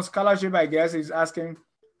anyone on scholarship? I guess is asking,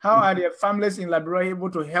 how are their families in Liberia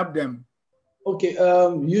able to help them? Okay,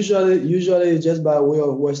 usually just by way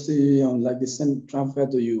of Western Union, like they send transfer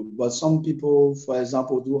to you. But some people, for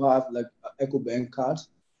example, do have like EcoBank cards,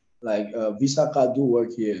 like Visa card do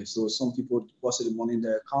work here. So some people deposit the money in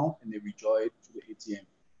their account and they withdraw it to the ATM.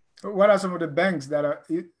 What are some of the banks that are?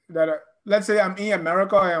 Let's say I'm in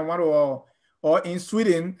America and want to, or in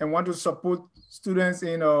Sweden and want to support students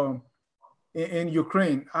in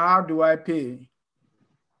Ukraine. How do I pay?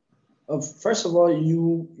 First of all,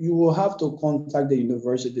 you will have to contact the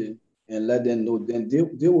university and let them know. Then they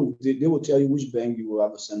will tell you which bank you will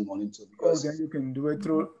have to send money to. Because then you can do it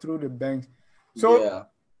through the bank. So yeah.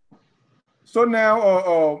 So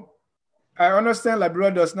now, I understand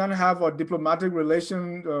Liberia does not have a diplomatic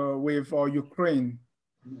relation with Ukraine.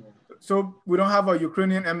 So we don't have a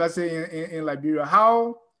Ukrainian embassy in Liberia.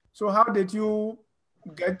 How did you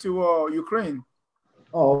get to Ukraine?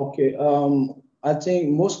 Oh, okay. I think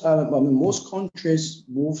most countries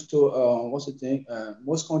move to what's the thing?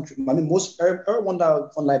 Most countries, everyone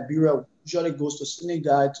that from Liberia usually goes to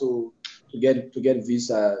Senegal to get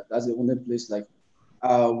visa. That's the only place. Like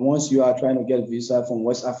once you are trying to get visa from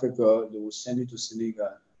West Africa, they will send you to Senegal.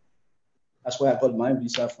 That's why I got my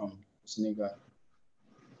visa from Senegal.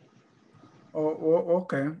 Oh,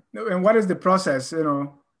 okay. And what is the process?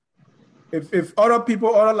 If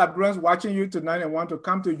other Liberians watching you tonight and want to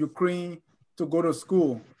come to Ukraine to go to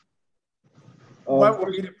school, what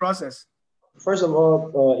would be the process? First of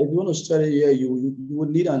all, if you want to study here, you would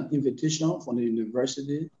need an invitation from the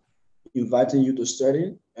university inviting you to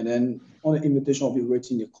study, and then on the invitation will be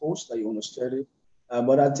written the course that you want to study.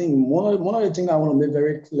 But I think one of the things I want to make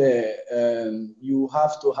very clear, you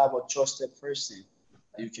have to have a trusted person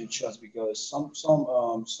that you can trust, because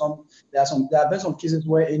there have been some cases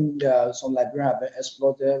where some Liberians have been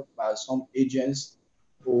exploited by some agents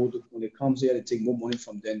who, when it comes here, they take more money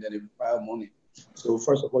from them than they require money. So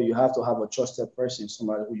first of all, you have to have a trusted person,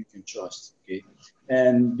 somebody who you can trust. Okay,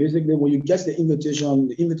 and basically, when you get the invitation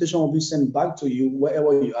will be sent back to you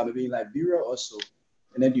wherever you are, maybe in Liberia also,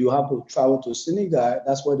 and then you have to travel to Senegal.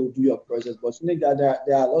 That's where they do your process. But Senegal, there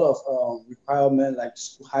are a lot of requirements, like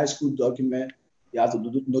high school document. You have to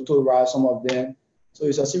notarize some of them. So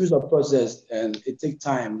it's a series of process, and it takes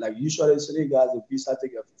time. Like usually, Senegal, the visa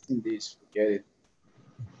takes 15 days to get it.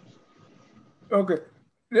 Okay.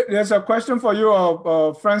 There's a question for you,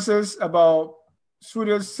 Francis, about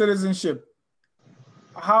Swedish citizenship.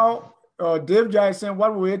 How Dave Jai is saying,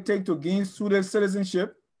 what will it take to gain Swedish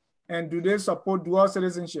citizenship, and do they support dual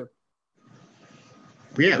citizenship?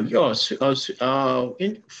 Yeah, for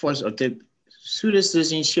the Swedish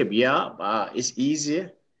citizenship, it's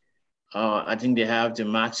easier. I think they have the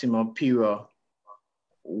maximum period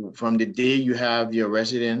from the day you have your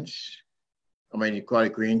residence. I mean, you call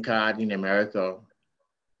it green card in America,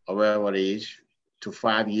 or wherever it is, to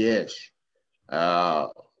 5 years.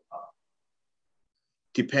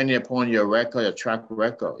 Depending upon your record, your track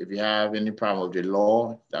record. If you have any problem with the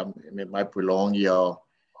law, it might prolong your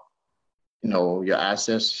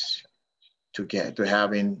access to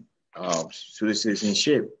having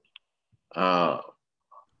citizenship.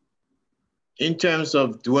 In terms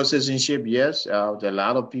of dual citizenship, yes, there are a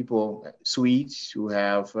lot of people, Swedes, who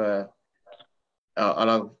have a lot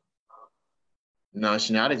of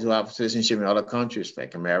nationalities who have citizenship in other countries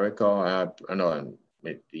like America, and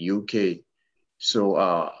the UK. So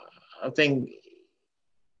I think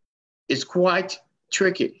it's quite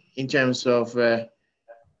tricky in terms of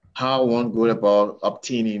how one goes about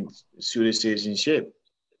obtaining Swedish citizenship.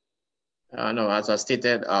 I know, as I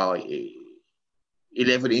stated,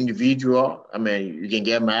 11 individual. I mean, you can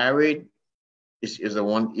get married. Is the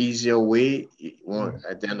one easier way.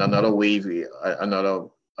 Then another way, another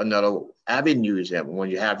avenue is that when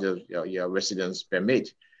you have your residence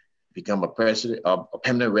permit, become a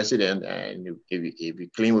permanent resident, and if you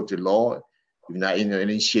clean with the law, you're not in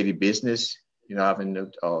any shady business, you know, having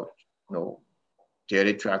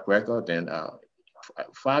dirty track record, then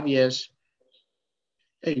 5 years,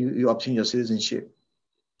 you obtain your citizenship.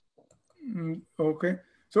 Okay.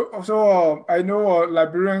 So I know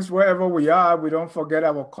Liberians, wherever we are, we don't forget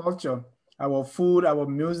our culture, our food, our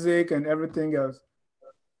music, and everything else.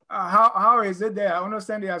 How is it there? I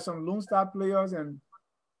understand there are some Lone Star players, and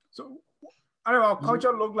so how does our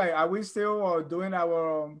culture look like? Are we still doing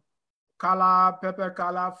our kala, pepper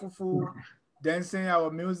kala, fufu, dancing, our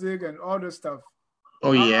music, and all the stuff?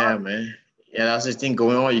 Oh, yeah, man. Yeah, that's the thing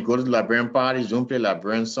going on. You go to the Liberian parties, don't play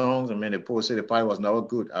Liberian songs. I mean, the post say the party was never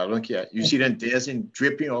good. I don't care. You see them dancing,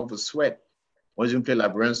 dripping off of sweat. Once you play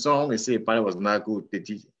Liberian song, they say the party was not good.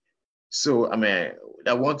 So, I mean,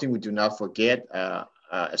 that one thing we do not forget,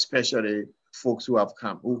 especially folks who have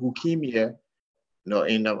come, who came here,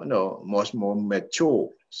 much more mature.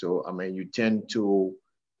 So, I mean, you tend to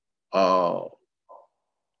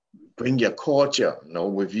bring your culture,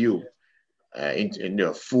 with you. In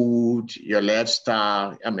your food, your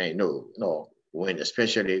lifestyle. I mean, when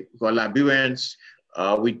especially for Liberians,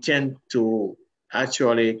 we tend to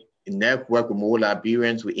actually network with more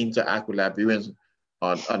Liberians. We interact with Liberians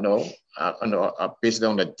basically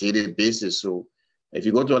on a daily basis. So if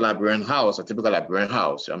you go to a Liberian house, a typical Liberian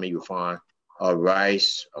house, I mean, you find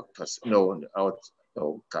rice,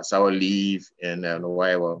 cassava leaf, and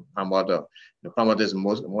whatever, palm is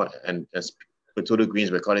more and potato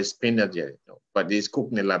greens, we call it spinach, but this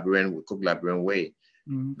cooked in the Liberian, we cook Liberian way.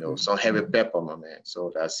 Some heavy pepper, my man. So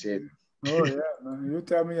that's it. Oh yeah, man. You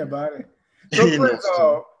tell me about it.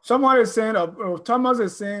 So someone is saying, Thomas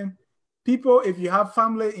is saying, people, if you have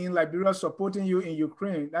family in Liberia supporting you in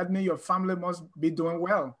Ukraine, that means your family must be doing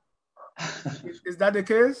well. Is that the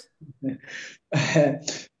case?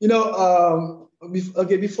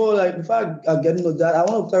 Before I get into that, I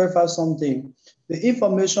want to clarify something. The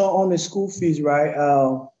information on the school fees, right?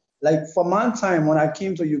 Like for my time when I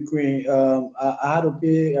came to Ukraine, I had to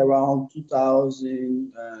pay around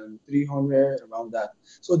 2,300, around that.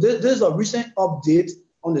 So there's a recent update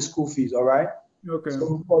on the school fees, all right? Okay.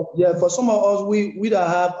 So for some of us, we don't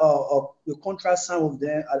have the contract signed with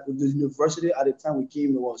them at the university at the time we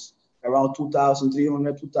came. It was around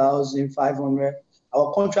 2,300, 2,500.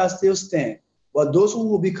 Our contract still stands. But those who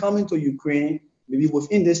will be coming to Ukraine, maybe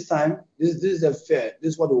within this time, this is the fare.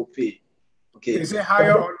 This is what they will pay. Okay. Is it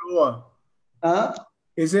higher or lower?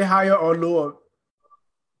 Is it higher or lower?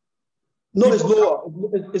 No, it's lower.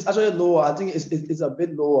 It's actually lower. I think it's a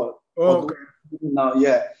bit lower. Oh, okay. Now,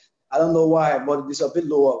 yeah. I don't know why, but it's a bit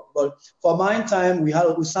lower. But for my time, we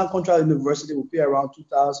signed contract at university. We pay around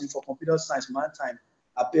 2,000 for computer science. My time,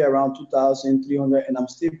 I pay around 2,300, and I'm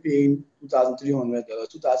still paying $2,300,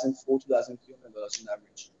 $2,400, $2,300 in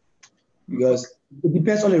average. Because it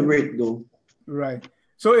depends on the rate, though. Right.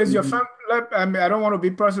 So is your family? I mean, I don't want to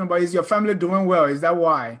be personal, but is your family doing well? Is that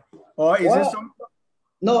why, or is it some?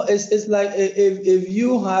 No, it's like if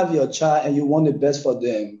you have your child and you want the best for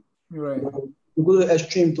them, right? You go to the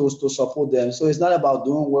extreme to support them. So it's not about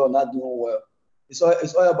doing well, not doing well. It's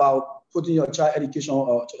all about putting your child education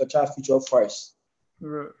or your child future first.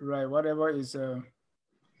 Right. Whatever is.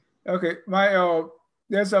 Okay.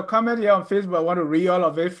 There's a comment here on Facebook. I want to read all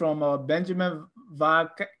of it from Benjamin Van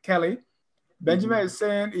Kelly. Benjamin is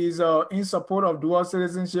saying he's in support of dual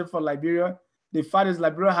citizenship for Liberia. The fact is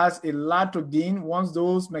Liberia has a lot to gain once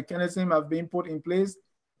those mechanisms have been put in place.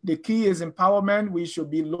 The key is empowerment. We should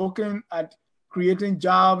be looking at creating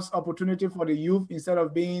jobs, opportunity for the youth instead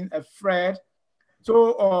of being afraid.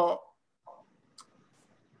 So,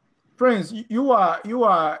 Prince, you are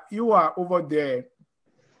over there.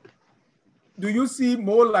 Do you see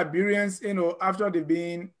more Liberians, after they've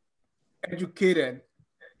been educated?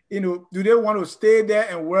 Do they want to stay there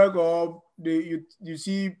and work, or you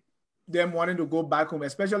see them wanting to go back home,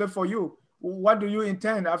 especially for you? What do you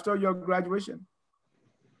intend after your graduation?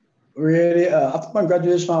 Really, after my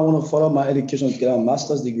graduation, I want to follow my education to get a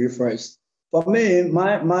master's degree first. For me,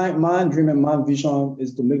 my dream and my vision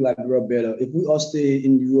is to make Liberia better. If we all stay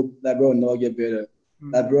in Europe, Liberia will not get better.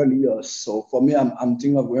 Liberia leaders. So for me, I'm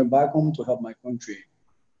thinking of going back home to help my country.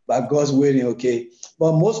 But God's willing, okay.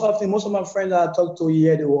 But most of my friends that I talk to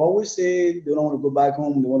here, they will always say they don't want to go back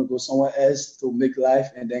home. They want to go somewhere else to make life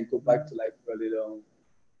and then go back to Liberia later on.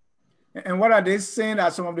 And what are they saying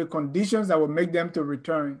are some of the conditions that will make them to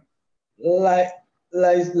return? Like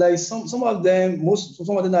some of them,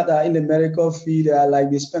 some of them that are in the medical field, they are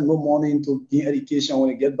like they spend no money to gain education when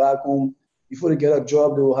they get back home. Before they get a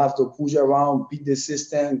job, they will have to push around, beat the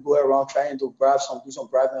system, go around trying to do some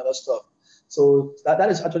bribe and other stuff. So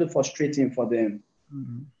that is actually frustrating for them.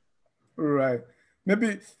 Right.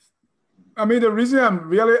 Maybe, I mean, the reason I'm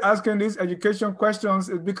really asking these education questions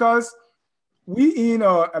is because we in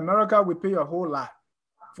America, we pay a whole lot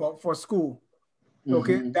for school,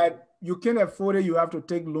 okay? That you can't afford it, you have to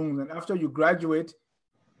take loans. And after you graduate,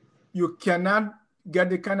 you cannot get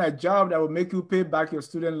the kind of job that will make you pay back your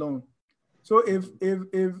student loan. So if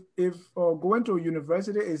going to a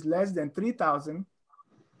university is less than $3,000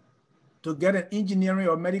 to get an engineering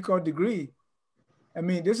or medical degree, I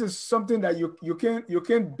mean, this is something that you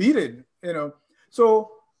can't beat it, you know. So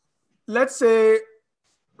let's say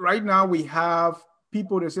right now we have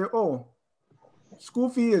people that say, oh, school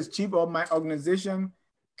fee is cheap, or my organization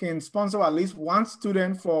can sponsor at least one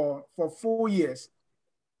student for 4 years,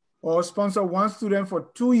 or sponsor one student for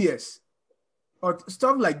 2 years, or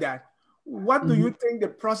stuff like that. What do you think the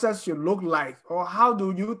process should look like? Or how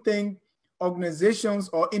do you think organizations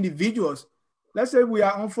or individuals, let's say we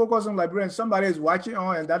are on Focus on Liberia and somebody is watching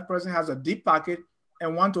on and that person has a deep pocket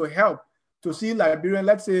and want to help to see Liberian,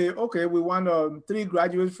 let's say, okay, we want 3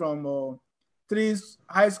 graduates from 3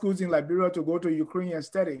 high schools in Liberia to go to Ukraine and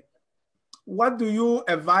study. What do you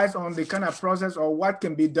advise on the kind of process, or what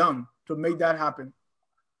can be done to make that happen?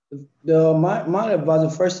 My advice, the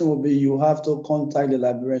first thing will be you have to contact the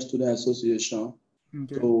Liberian Student Association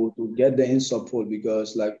to get them in support,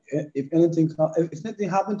 because like if anything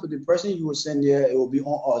happened to the person you will send there, it will be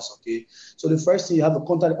on us, okay? So the first thing, you have to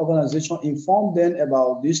contact the organization, inform them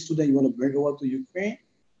about this student you want to bring over to Ukraine,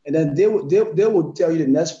 and then they will tell you the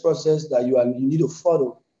next process that you need to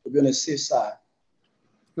follow to be on the safe side.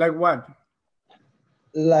 Like what?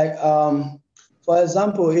 Like for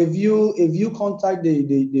example, if you contact the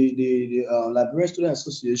Liberian Student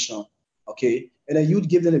Association, okay, and then you'd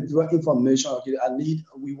give them the information, okay,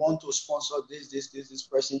 we want to sponsor this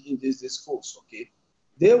person in this course, okay.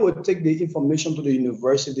 They will take the information to the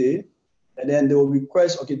university, and then they will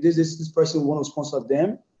request, okay, this person want to sponsor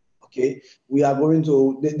them, okay. We are going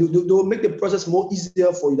to, they will make the process more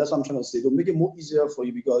easier for you. That's what I'm trying to say. They'll make it more easier for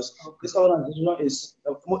you, because this organization is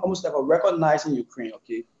almost like a recognized in Ukraine,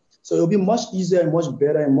 okay. So it'll be much easier and much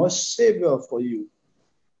better and much safer for you.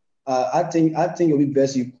 I think it'll be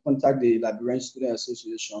best you contact the Liberian Student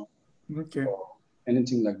Association, okay, or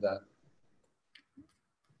anything like that.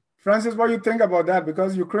 Francis, what do you think about that?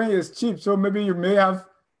 Because Ukraine is cheap, so maybe you may have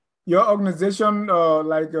your organization,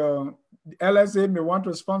 LSA, may want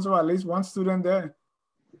to sponsor at least one student there.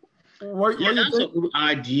 What do you that's think? a good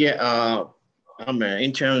idea. I mean,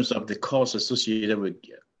 in terms of the cost associated with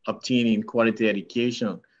obtaining quality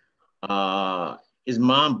education. Is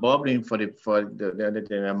mind-boggling for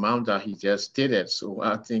the amount that he just stated. So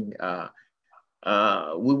I think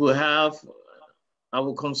we will have. I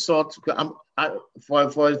will consult.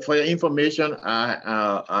 For your information,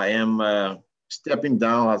 I am stepping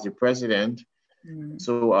down as the president.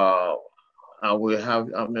 So I will have.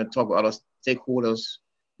 I'm going to talk with other stakeholders.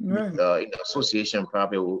 In the association,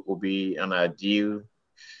 probably will be an ideal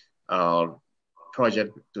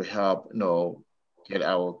project to help get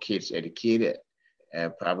our kids educated,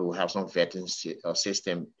 and probably we'll have some vetting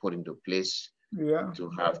system put into place to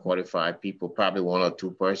have qualified people, probably 1 or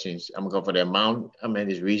 2 persons. I'm going for the amount. I mean,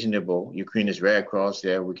 it's reasonable. Ukraine is right across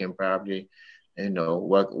there. We can probably,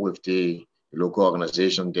 work with the local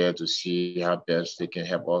organization there to see how best they can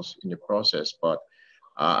help us in the process. But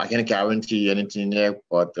I can't guarantee anything there,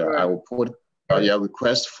 but I will put your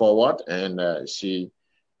request forward and see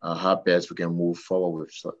how best we can move forward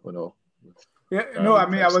with, Yeah, no, I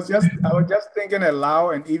mean, I was just thinking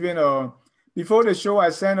aloud, and even before the show, I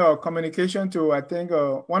sent a communication to, I think,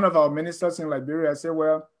 one of our ministers in Liberia. I said,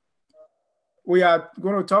 well, we are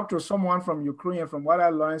going to talk to someone from Ukraine. From what I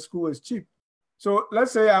learned, school is cheap. So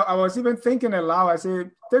let's say I was even thinking aloud. I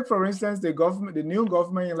said, take for instance, the new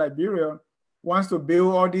government in Liberia wants to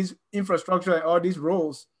build all these infrastructure and all these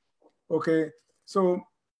roads. Okay, so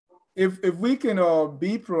if we can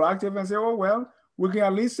be proactive and say, oh well, we can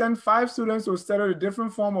at least send 5 students to study a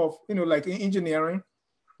different form of, like in engineering.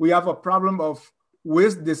 We have a problem of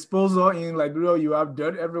waste disposal in Liberia. You have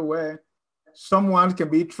dirt everywhere. Someone can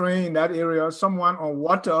be trained in that area. Someone on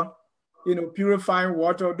water, purifying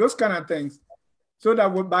water, those kind of things. So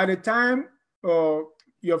that by the time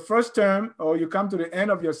your first term or you come to the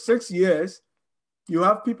end of your 6 years, you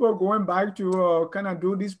have people going back to kind of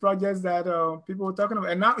do these projects that people were talking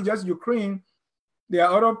about. And not just Ukraine, there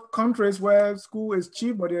are other countries where school is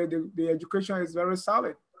cheap, but the education is very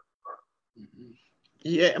solid.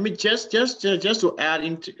 Yeah, I mean, just to add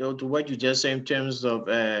into to what you just said in terms of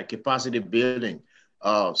capacity building,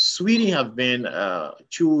 Sweden have been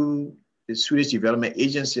through the Swedish Development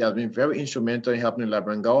Agency has been very instrumental in helping the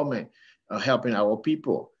Liberian government, helping our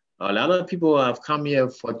people. A lot of people have come here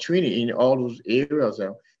for training in all those areas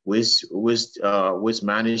with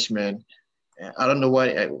management. I don't know what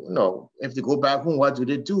if they go back home, what do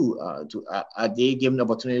they do? Are they given the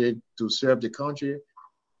opportunity to serve the country,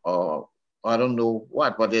 or I don't know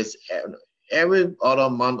what? But there's every other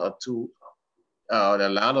month or two, there are a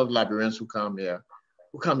lot of Liberians who come here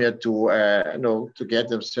to get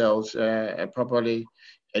themselves properly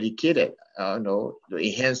educated, to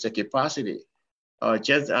enhance their capacity.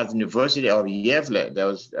 Just at the University of Gävle, there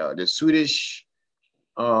was the Swedish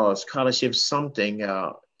scholarship something.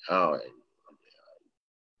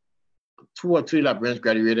 2 or 3 Liberians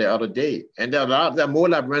graduated the other day, and there are more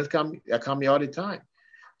Liberians coming all the time.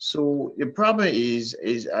 So the problem is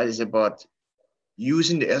about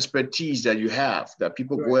using the expertise that you have, that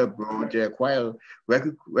people go abroad, they acquire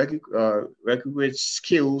requisite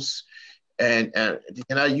skills, and they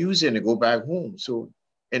cannot use it and they go back home. So,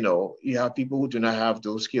 you have people who do not have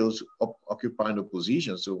those skills occupying the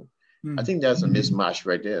position. So I think that's a mismatch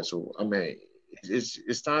right there. So, I mean,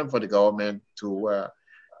 it's time for the government to,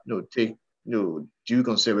 take due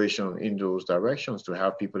consideration in those directions, to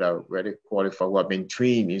have people that are really qualified, who have been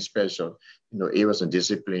trained in special areas and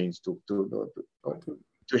disciplines to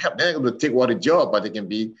help them to take what a job, but they can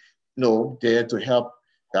be there to help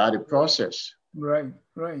guide the process. Right.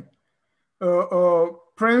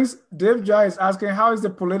 Prince Dave Jai is asking, how is the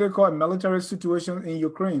political and military situation in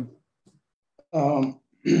Ukraine?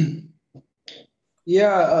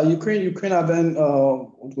 Ukraine have been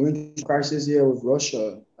going through crisis here with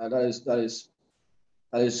Russia. That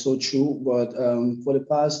is so true. But for the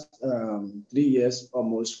past 3 years,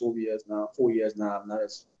 almost 4 years now, I'm not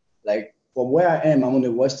like, from where I am, I'm on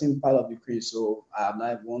the western part of Ukraine, so I have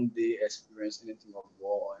not one day experienced anything of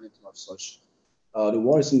war or anything of such. The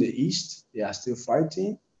war is in the east; they are still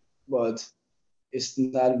fighting, but it's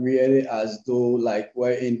not really as though like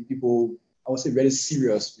wherein people, I would say, very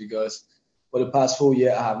serious, because for the past 4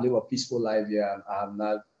 years I have lived a peaceful life here. And I have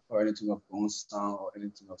not heard anything of gun sound or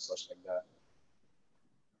anything of such like that.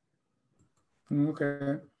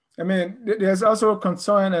 Okay. I mean, there's also a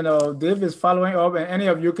concern, and Dave is following up, and any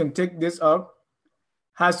of you can take this up.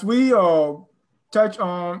 As we touch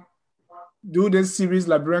on do this series,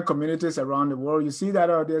 Liberian communities around the world, you see that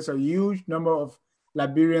there's a huge number of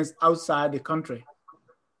Liberians outside the country,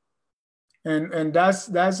 and that's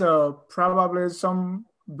probably some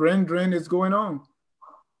brain drain is going on.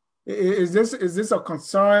 Is this a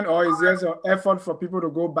concern, or is there an effort for people to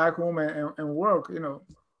go back home and work?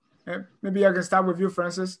 And maybe I can start with you,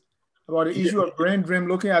 Francis, about the issue of brain drain,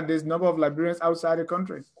 looking at this number of Liberians outside the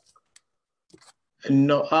country.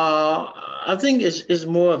 No, I think it's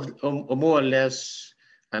more or less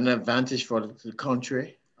an advantage for the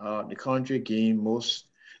country. The country gain most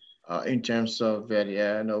in terms of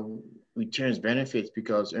returns benefits,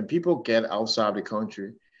 because when people get outside the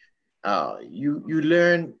country, you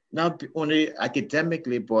learn not only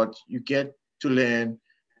academically, but you get to learn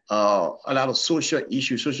a lot of social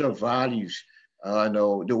issues, social values.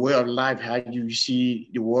 The way of life, how you see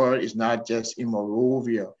the world is not just in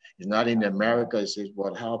Morovia, it's not in America, it's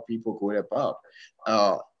about how people go about.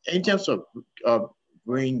 In terms of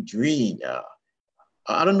brain drain,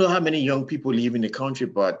 I don't know how many young people live in the country,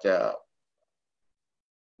 but the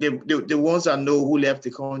ones I know who left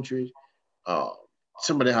the country,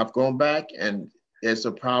 some of them have gone back, and there's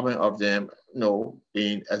a problem of them,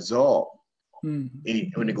 being absorbed.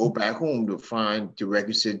 Mm-hmm. When they go back home to find the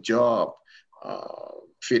requisite job,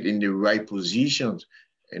 fit in the right positions,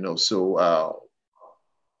 so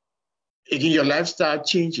again, your lifestyle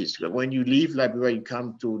changes. When you leave Liberia, you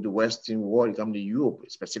come to the Western world, you come to Europe,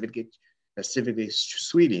 specifically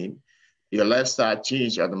Sweden, your lifestyle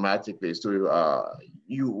changes automatically. So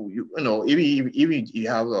even you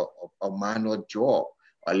have a manual job,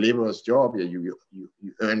 a laborer's job, you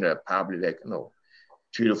earn probably like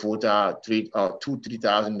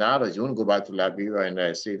 $3,000. You want to go back to Liberia and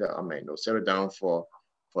say that settle down for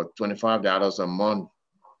 $25 a month,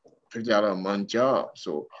 $50 a month job.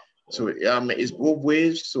 So it's both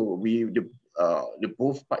ways. So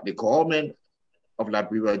the government of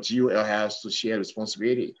Liberia, GOL, has to share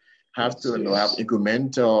responsibility have to have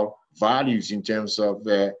incremental values in terms of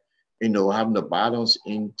having the balance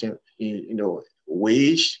in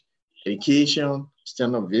wage, education,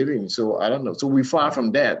 standard of living. So I don't know. So we're far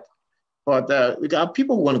from that. But we got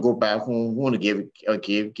people who want to go back home, who want to give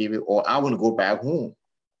it, or I want to go back home.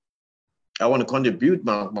 I want to contribute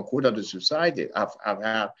my quota to society. I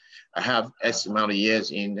have X amount of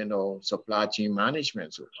years in supply chain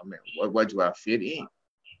management. So I mean, what do I fit in?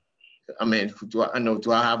 I mean,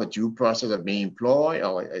 do I have a due process of being employed,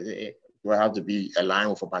 or do I have to be aligned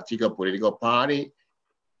with a particular political party?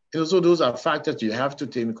 So those are factors you have to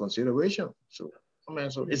take into consideration. So I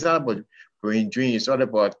mean, so it's not about brain drain. It's all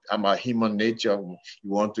about human nature. You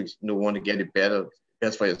want to get it better,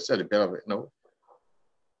 best for yourself, the better,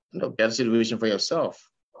 better situation for yourself.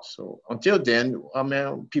 So until then, I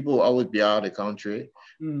mean, people will always be out of the country.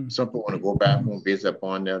 Some people want to go back home based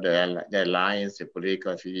upon their alliance, their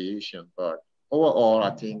political affiliation. But overall,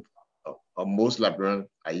 I think most Liberians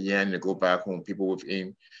are yearning to go back home. People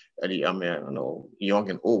within, young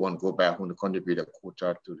and old want to go back home to contribute a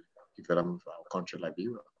quota to the development of our country,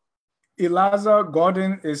 Liberia. Eliza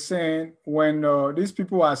Gordon is saying when these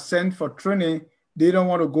people are sent for training, they don't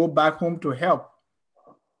want to go back home to help.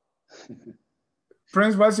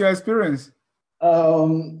 Prince, what's your experience?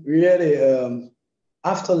 Really,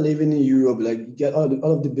 after living in Europe, like you get all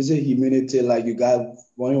of the basic humanity, like you got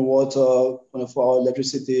running water, 24-hour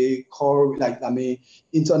electricity, core,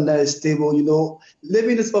 internet is stable.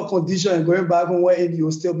 Living in this condition and going back home where you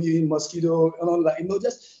will still be in mosquito,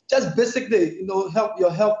 just basically, help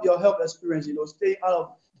your health experience.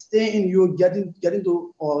 Staying in Europe, getting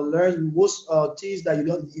to learn most things that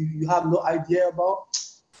you have no idea about.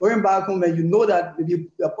 Going back home and that maybe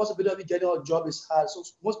the possibility of getting a job is hard. So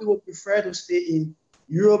most people prefer to stay in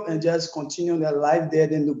Europe and just continue their life there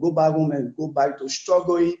than to go back home and go back to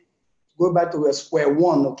struggling, go back to square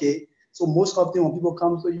one, okay? So most often when people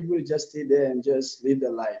come to Europe, just stay there and just live their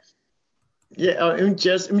life. Yeah,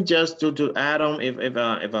 let me just to add on,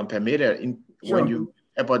 if I'm permitted, Sure. When you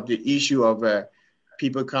about the issue of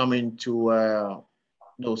people coming to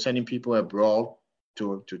sending people abroad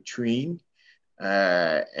to train.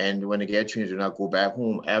 And when they get trained, do not go back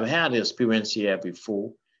home. I've had experience here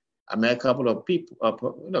before. I met a couple of people,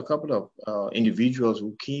 individuals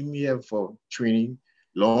who came here for training,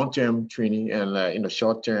 long-term training, and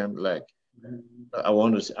short-term, like I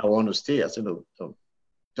want to stay. I said, no,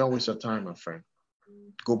 don't waste your time, my friend.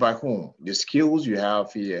 Go back home. The skills you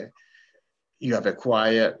have here, you have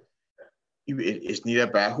acquired, it's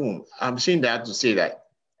needed back home. I'm saying that to say that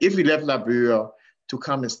if you left Liberia to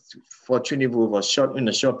come for training in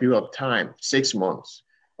a short period of time, 6 months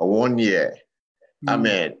or 1 year. I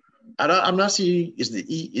mean, I'm not saying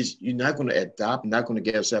you're not going to adapt, not going to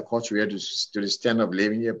get yourself culturally to the standard of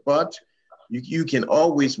living here, but you can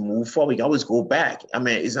always move forward. You can always go back. I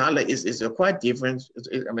mean, it's not like it's quite different.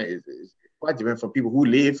 It's quite different from people who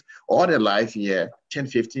live all their life here, 10,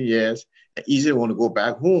 15 years, and easily want to go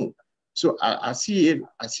back home. So I see it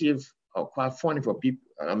quite funny for people.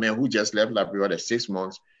 I mean, who just left Liberia 6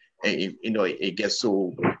 months, and it gets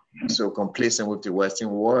so complacent with the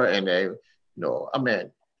Western world, and I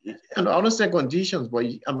mean, I understand conditions, but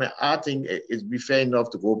I mean, I think it'd be fair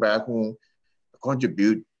enough to go back home,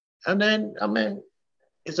 contribute, and then I mean,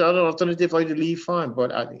 it's another alternative for you to leave, fine.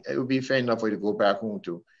 But I think it would be fair enough for you to go back home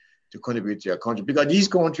to contribute to your country, because these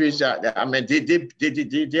countries, they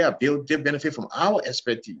are built, they benefit from our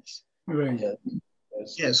expertise. Right. Yeah.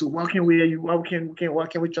 Yeah, so why can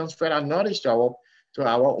we transfer our knowledge to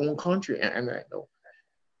our own country and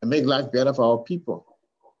make life better for our people?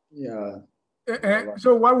 Yeah.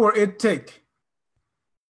 So what will it take?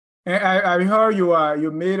 And I heard you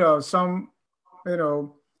made some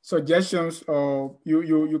suggestions, or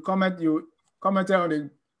you commented on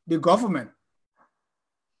the government.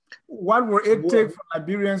 What will it take for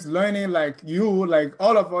Liberians learning like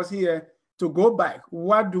all of us here, to go back?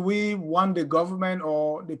 What do we want the government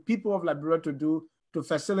or the people of Liberia to do to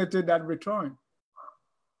facilitate that return?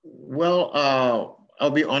 Well, I'll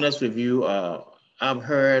be honest with you. I've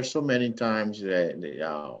heard so many times that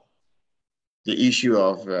the issue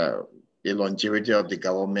of the longevity of the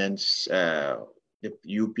governments. The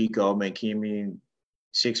UP government came in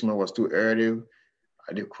 6 months was too early.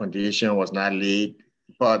 The condition was not laid.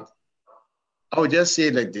 But I would just say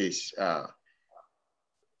like this.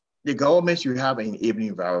 The government should have an enabling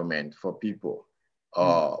environment for people.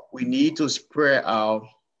 We need to spread out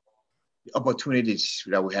the opportunities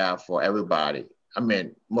that we have for everybody. I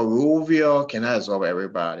mean, Monrovia cannot absorb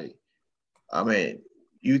everybody. I mean,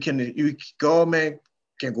 government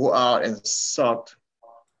can go out and sort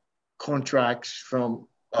contracts from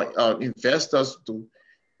investors to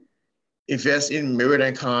invest in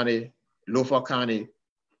Meriden County, Lofa County.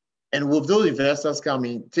 And with those investors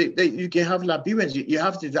coming, you can have Liberians. You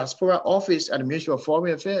have the diaspora office at the Ministry of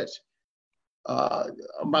Foreign Affairs.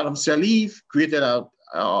 Madam Salif created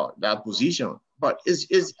that position, but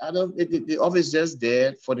the office is just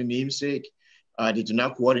there for the namesake. They do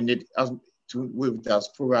not coordinate with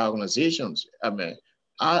diaspora organizations. I mean,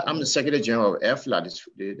 I'm the Secretary General of EFLA,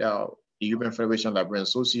 the European Federation of Liberian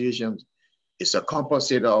Associations. It's a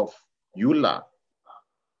composite of EULA.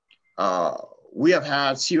 We have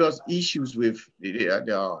had serious issues with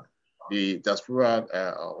the diaspora,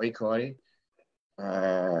 what you call it,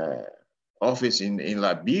 office in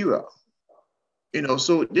Liberia. You know,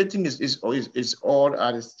 so the thing is all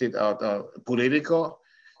at the state political.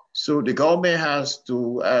 So the government has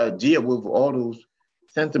to deal with all those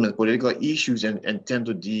sentiment, political issues, and tend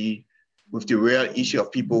to deal with the real issue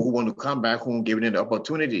of people who want to come back home, giving them the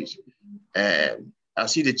opportunities. And I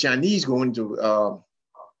see the Chinese going to,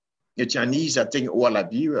 the Chinese are taking over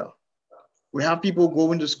Liberia. We have people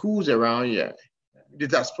going to schools around here. The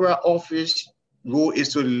diaspora office role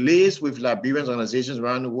is to liaise with Liberian organizations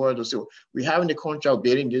around the world. So we have in the contract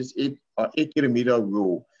building this 8-kilometer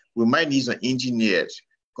road. We might need some engineers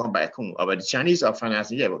come back home. But the Chinese are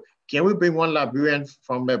financing. Yeah, but can we bring one Liberian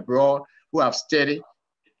from abroad who have studied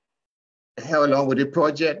and held along with the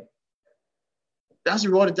project? That's the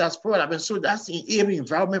role of the diaspora. I mean, so that's the enabling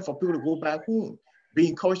environment for people to go back home, be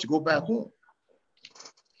encouraged to go back home.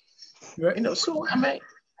 Right. You know, so I mean,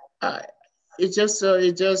 it's just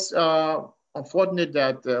unfortunate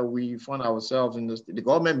that we find ourselves in this. The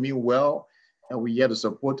government mean well, and we have to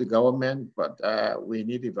support the government, but we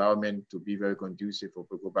need the environment to be very conducive for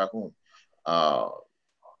people to go back home.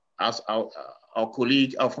 As our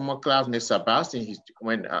colleague, our former classmate Sebastian,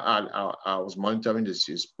 when I was monitoring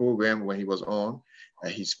his program when he was on,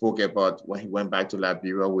 he spoke about when he went back to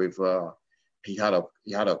Liberia with he had a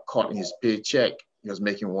cut in his paycheck. He was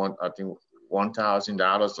making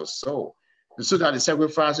 $1,000 or so. So that the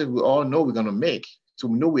sacrifices we all know we're gonna make. So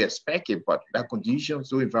we know we expect it, but that condition,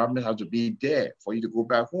 so environment has to be there for you to go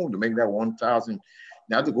back home to make that 1,000.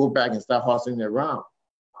 Now to go back and start hustling around.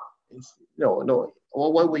 No.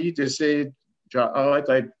 What were you just say?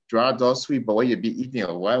 Dry dust sweet, but what you be eating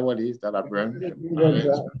or what is that I bring?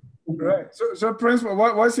 Right. So Prince,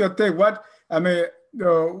 what's your take?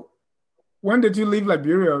 When did you leave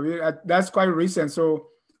Liberia? That's quite recent. So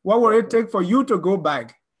what will it take for you to go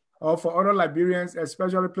back, or for other Liberians,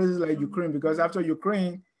 especially places like Ukraine? Because after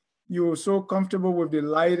Ukraine, you were so comfortable with the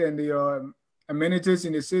light and the amenities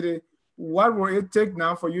in the city. What will it take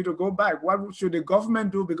now for you to go back? What should the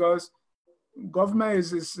government do? Because government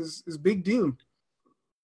is big deal.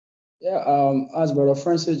 Yeah, as Brother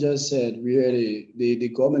Francis just said, really, the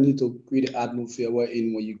government need to create an atmosphere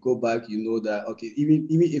wherein when you go back, you know that, okay, even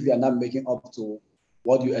if you are not making up to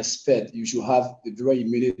what you expect, you should have the very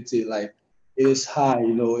humility, like it is high,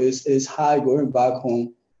 you know, it's high going back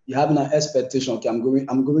home. You have an expectation, okay, I'm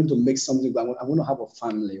going to make something, but I'm going to have a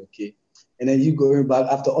family, okay? And then you going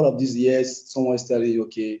back after all of these years, someone's telling you,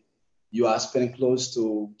 okay, you are spending close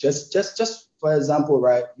to, just for example,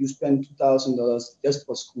 right, you spend $2,000 just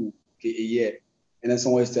for school, okay, a year, and then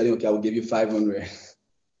someone is telling you, okay, I will give you 500.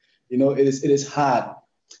 You know, it is hard.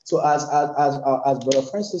 So as Brother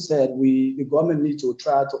Francis said, the government need to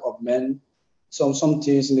try to augment some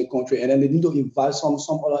things in the country, and then they need to invite some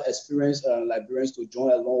other experienced Liberians to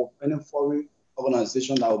join along with any foreign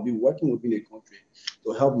organization that will be working within the country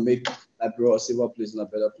to help make Liberia a safer place and a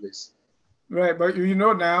better place. Right, but you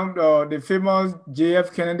know now the famous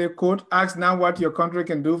JF Kennedy quote: "Ask now what your country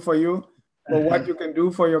can do for you, but what you can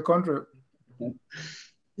do for your country."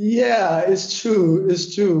 Yeah, it's true.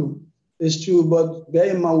 But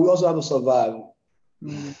bear in mind, we also have to survive.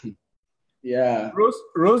 Yeah.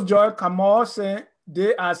 Rose Joy Kamal said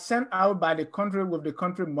they are sent out by the country with the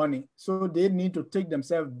country money, so they need to take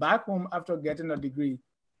themselves back home after getting a degree.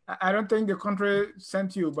 I don't think the country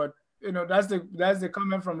sent you, but you know that's the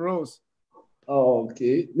comment from Rose. Oh,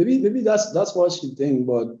 okay. Maybe that's what she thinks.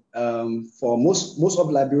 But for most of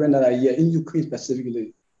Liberians that are here in Ukraine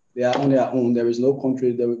specifically, they are on their own. There is no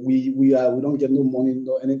country that we don't get no money,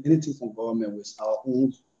 no anything from government. With our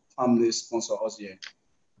own family sponsor us here.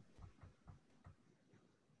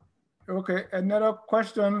 Okay, another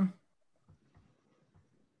question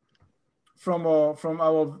from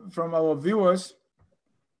our viewers.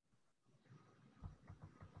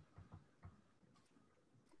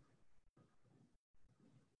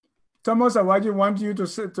 Thomas Awaji wants you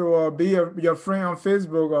to be your friend on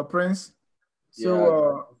Facebook, Prince.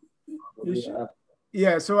 So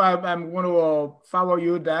so I'm going to follow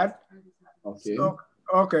you that. Okay. So,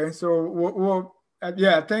 okay. So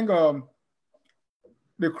I think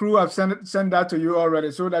the crew have sent that to you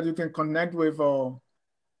already, so that you can connect with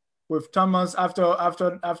Thomas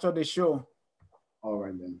after the show. All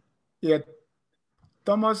right then. Yeah,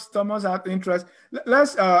 Thomas had interest.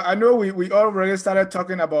 Let's. I know we already started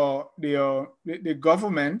talking about the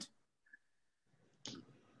government.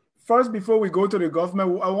 First, before we go to the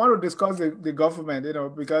government, I want to discuss the government.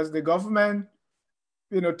 Because the government,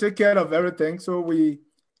 take care of everything. So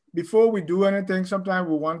before we do anything, sometimes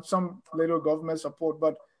we want some little government support.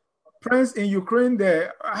 But Prince, in Ukraine,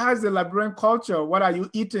 there has the Liberian culture. What are you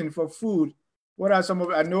eating for food? What are some of?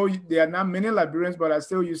 I know there are not many Liberians, but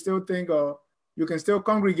you still think you can still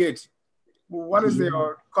congregate. What does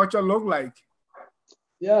your culture look like?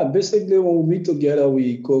 Yeah, basically when we meet together,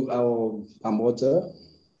 we cook our pamota,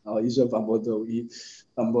 our usual pamota, we eat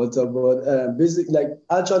pamota. But basically, like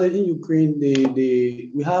actually in Ukraine,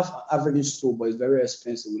 we have African stew, but it's very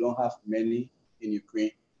expensive. We don't have many in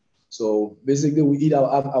Ukraine. So basically, we eat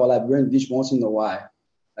our Liberian dish once in a while.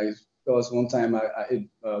 Like there was one time I ate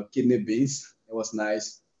kidney beans. It was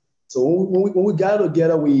nice. So when we gather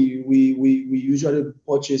together, we usually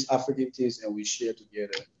purchase African things and we share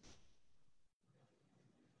together.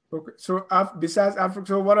 Okay. So besides Africa,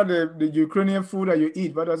 so what are the Ukrainian food that you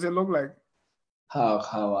eat? What does it look like? How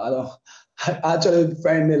I actually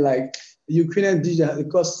find it like Ukrainian dish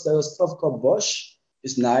because there's stuff called borscht.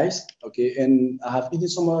 It's nice, okay, and I have eaten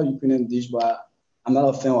some other Ukrainian dish, but I'm not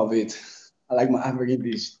a fan of it. I like my African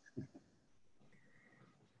dish.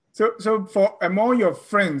 So for among your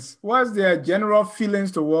friends, what's their general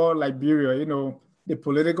feelings toward Liberia? The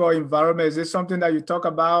political environment. Is this something that you talk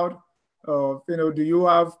about? Or do you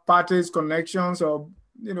have parties, connections, or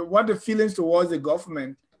what the feelings towards the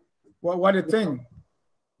government? What the thing?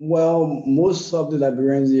 Well, most of the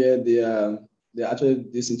Liberians here, they're actually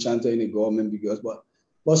disenchanted in the government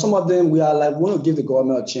but some of them we are like want to give the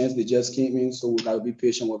government a chance. They just came in, so we gotta be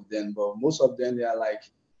patient with them. But most of them they are like,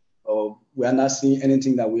 we are not seeing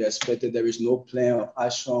anything that we expected. There is no plan of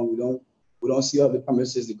action. We don't see all the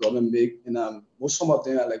promises the government make. And some of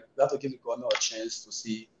them are like, we have to give the government a chance to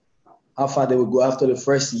see how far they will go after the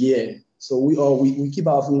first year. So we keep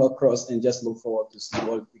our fingers crossed and just look forward to see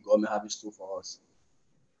what the government has in store for us.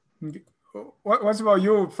 What's about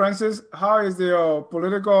you, Francis? How is the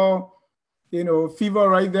political, fever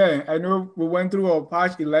right there? I know we went through a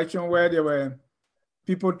past election where there were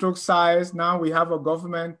people took sides. Now we have a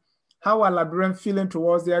government. How are Liberians feeling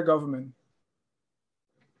towards their government?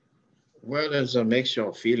 Well, there's a mixture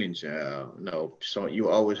of feelings. So you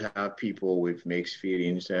always have people with mixed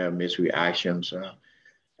feelings, mixed reactions,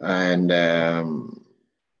 and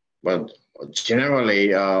but generally,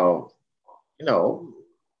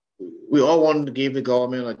 we all want to give the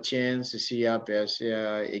government a chance to see how best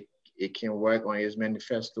it can work on its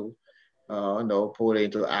manifesto, put it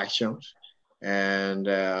into actions, and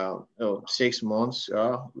 6 months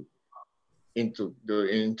into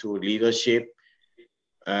leadership.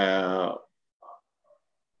 We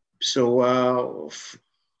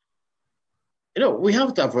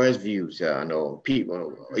have diverse views.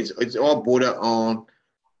 People. It's all bordered on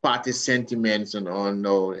party sentiments and on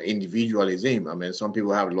individualism. I mean, some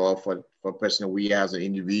people have love for President we as an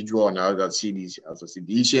individual, and others see this as a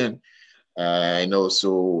sedition.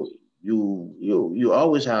 So you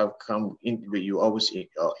always have you always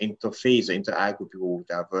interface or interact with people with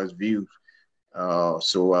diverse views.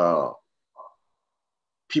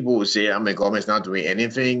 People will say, government's not doing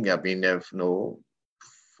anything. I've been there,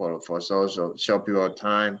 for such a short period of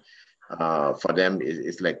time. For them,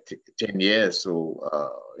 it's like 10 years.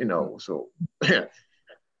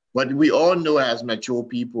 But we all know as mature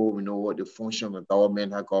people, we know what the function of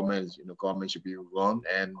government, how government should be run.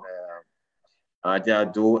 And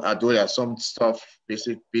although there's some stuff,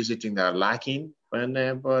 basic things that are lacking.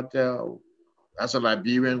 But as a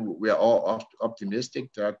Liberian, we are all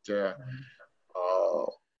optimistic that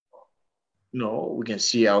we can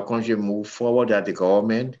see our country move forward, that the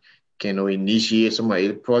government can initiate some of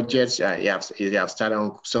the projects. They have started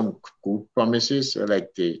on some good promises,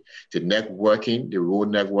 like the networking, the road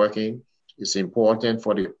networking. It's important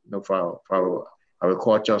for for our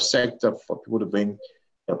agricultural sector, for people to bring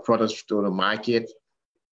their products to the market.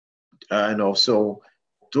 And also,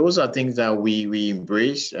 those are things that we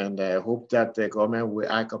embrace, and I hope that the government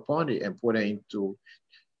will act upon it and put it into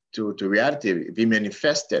to reality, be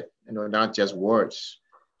manifested, not just words.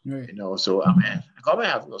 Right. So the government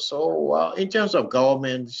has in terms of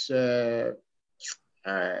government's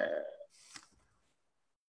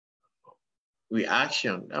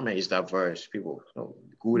reaction, it's diverse. People,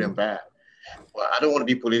 good and bad. Well, I don't want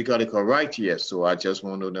to be politically correct here, so I just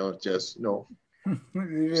want to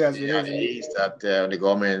Yes, it Yeah, is. it is that the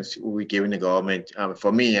government, we giving the government,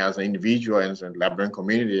 for me as an individual and as a Liberian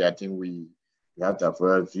community, I think we have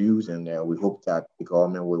diverse views, and we hope that the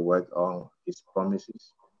government will work on its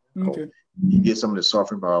promises. Okay. Get some of the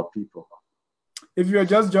suffering by our people. If you're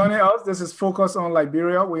just joining us, this is Focus on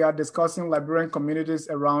Liberia. We are discussing Liberian communities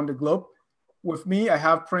around the globe. With me, I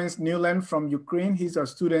have Prince Newland from Ukraine. He's a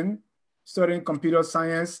student studying computer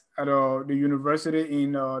science at the university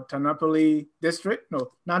in Ternopily district.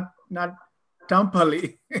 No, not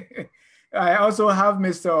Tampali. I also have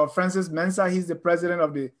Mr. Francis Mensah. He's the president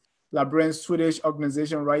of the Liberian Swedish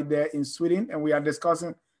organization right there in Sweden, and we are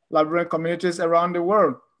discussing Liberian communities around the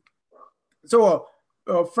world. So,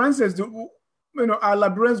 Francis, are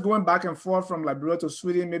Liberians going back and forth from Liberia to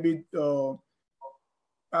Sweden? Maybe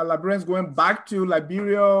are Liberians going back to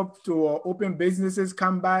Liberia to open businesses,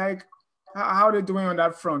 come back? How are they doing on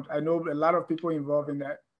that front? I know a lot of people involved in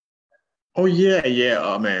that. Oh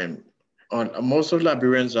yeah. Man, most of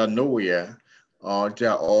Liberians are nowhere. They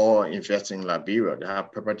are all investing in Liberia. They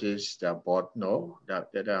have properties that bought. No, that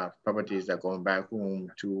are properties that are going back home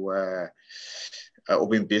to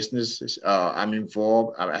open businesses. I'm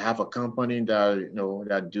involved. I have a company that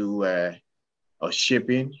that do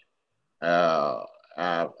shipping.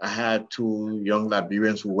 I had two young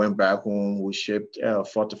Liberians who went back home who shipped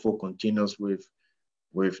 44 containers with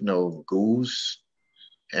goods,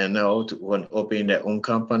 and to open their own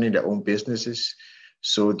company, their own businesses.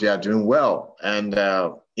 So they are doing well. And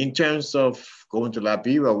in terms of going to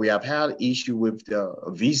Liberia, we have had issue with the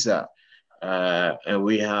visa, and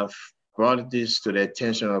we have brought this to the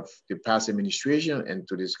attention of the past administration and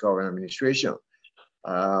to this current administration.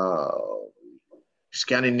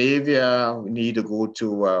 Scandinavia, we need to go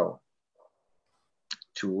to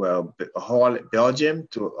Belgium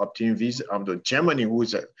to obtain visa. Germany,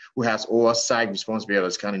 who has oversight responsibility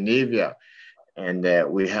of Scandinavia, and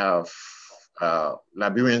we have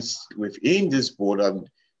Liberians within this border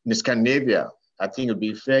in Scandinavia. I think it'd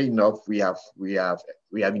be fair enough. We have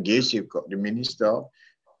engaged the minister,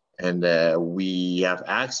 and we have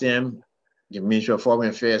asked them, the Ministry of Foreign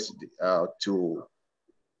Affairs, to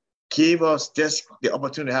give us the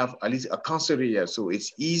opportunity to have at least a consulate here. So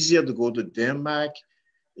it's easier to go to Denmark,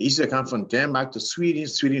 easier to come from Denmark to Sweden,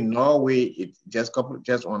 Norway. It just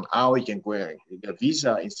 1 hour you can go and get a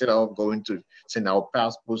visa instead of going to send our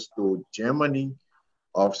passports to Germany,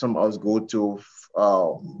 or some of us go to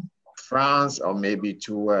France, or maybe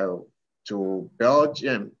to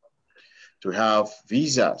Belgium to have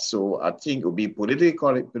visa. So I think it would be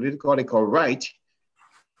politically correct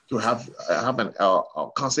to have a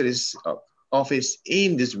consulate office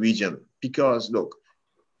in this region, because look,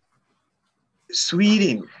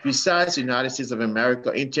 Sweden, besides the United States of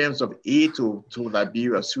America, in terms of aid to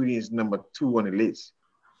Liberia, Sweden is number 2 on the list.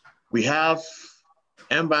 We have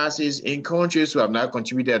embassies in countries who have not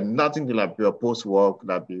contributed nothing to Liberia post-war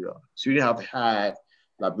Liberia. Sweden have had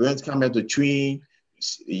Liberians come here to train,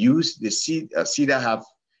 use the CEDA have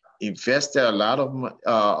invested a lot of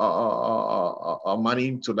money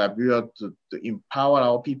into Liberia to empower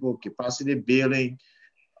our people, capacity building,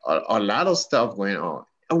 a lot of stuff going on.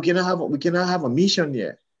 And we cannot have a mission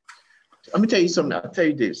yet. Let me tell you something. I'll tell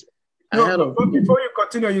you this. Before you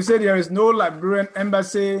continue, you said there is no Liberian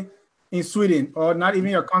embassy in Sweden, or not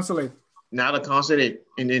even a consulate. Not a consulate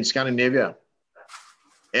in Scandinavia.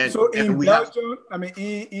 And so in Belgium,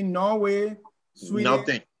 in Norway, Sweden,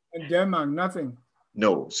 nothing. And Denmark, nothing.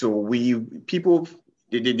 No. So the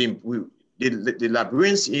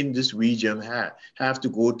Liberians in this region have to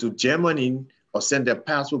go to Germany or send their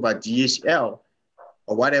passport by DHL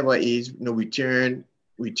or whatever it is, return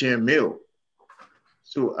mail.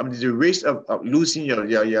 So the risk of losing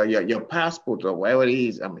your passport or whatever it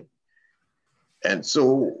is, and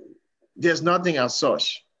so there's nothing as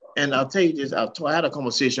such. And I'll tell you this, I had a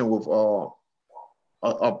conversation with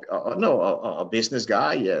a business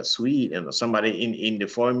guy, Swede, and somebody in the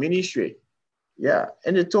foreign ministry. Yeah.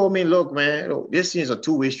 And they told me, look, man, this is a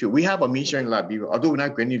two-way street. We have a mission in Liberia. Although we're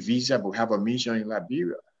not granting visa, but we have a mission in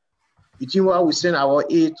Liberia. You think why we send our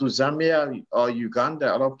aid to Zambia or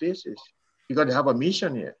Uganda, other places? Because they have a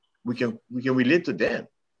mission here. We can relate to them.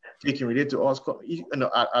 They can relate to us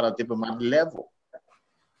at a diplomatic level.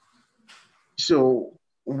 So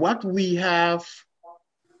what we have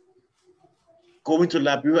going to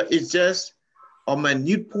Liberia is just a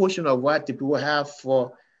minute portion of what the people have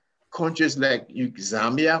for countries like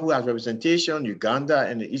Zambia, who has representation, Uganda,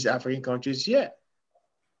 and the East African countries here.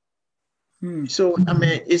 So,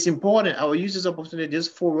 it's important. I will use this opportunity, this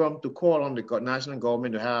forum, to call on the national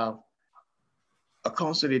government to have a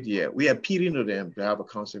consulate here. We are appealing to them to have a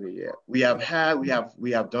consulate here. We have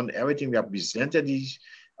done everything. We have presented these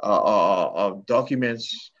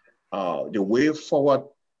documents, the way forward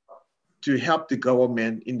to help the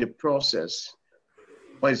government in the process.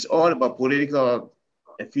 But it's all about political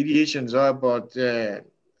affiliation. It's all about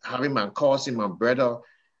having my cousin, my brother,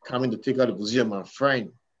 coming to take out the position of my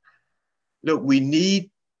friend. Look, we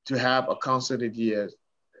need to have a consulate here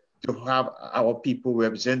to have our people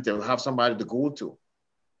represented, have somebody to go to,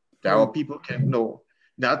 that our people can know,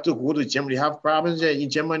 not to go to Germany. You have problems in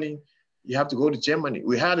Germany, you have to go to Germany.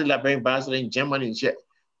 We had a Liberian ambassador in Germany.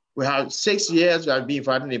 We have 6 years we have been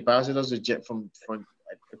fighting ambassadors from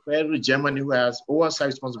Germany who has oversight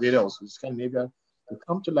responsibility also, Scandinavia, to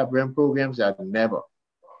come to Liberian programs that never.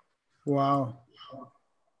 Wow.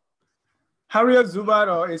 Harriet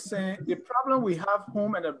Zubair is saying, the problem we have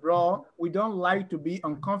home and abroad, we don't like to be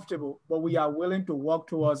uncomfortable, but we are willing to work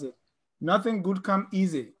towards it. Nothing good come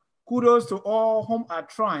easy. Kudos to all whom are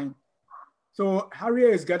trying. So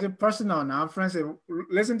Harriet is getting personal now. Francis,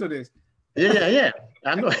 listen to this. Yeah.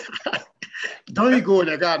 I know. Don't you go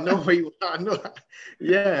there, God, know where you are. I know.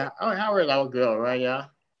 Yeah, Harriet, our girl, right? Yeah.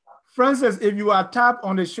 Francis, if you are tapped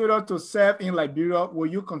on the shoulder to serve in Liberia,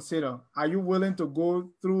 will you consider? Are you willing to go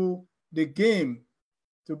through the game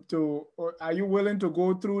or are you willing to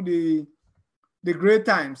go through the great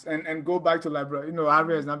times and go back to Liberia? You know,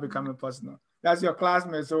 Harriet is not becoming personal. That's your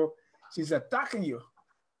classmate, so she's attacking you.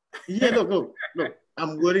 Yeah, look,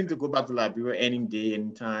 I'm willing to go back to Liberia any day,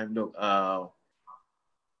 anytime. Look,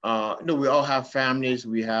 we all have families.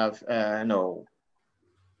 We have,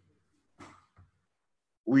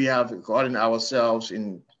 we have gotten ourselves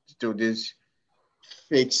into this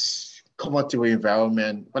fixed, comfortable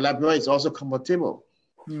environment, but Liberia is also comfortable.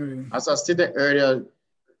 As I stated earlier,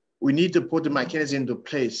 we need to put the mechanism into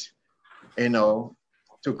place, to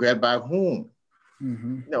get back home.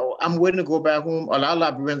 I'm willing to go back home. A lot of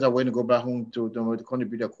Liberians are willing to go back home to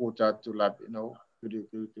contribute their quota to the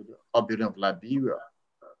upbuilding of Liberia.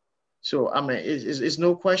 So I mean, it's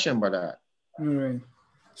no question about that. Right.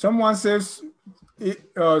 Someone says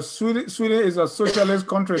Sweden is a socialist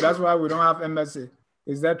country. That's why we don't have embassy.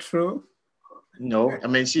 Is that true? No, I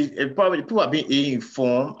mean, probably people are being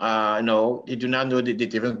informed. No, they do not know the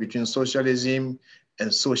difference between socialism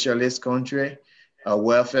and socialist country, a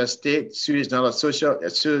welfare state. Sweden is not a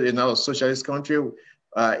socialist country.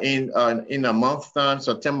 In a month's time,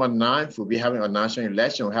 September 9th, we'll be having a national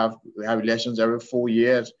election. We have elections every 4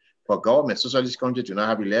 years for government. Socialist countries do not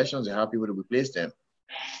have elections; they have people to replace them.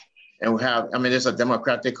 And it's a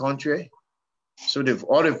democratic country. So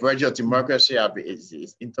all the virtue of democracy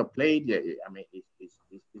is interplayed here. I mean, it's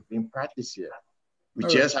being practiced here. We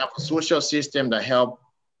just have a social system that help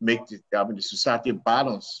make the society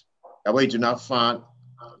balance. That way you do not find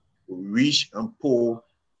rich and poor.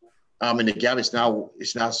 The gap is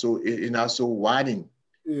not so widening.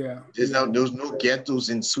 Yeah. There's no ghettos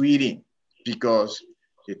in Sweden because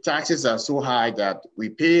the taxes are so high that I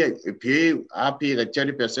pay like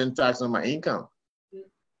 30% tax on my income.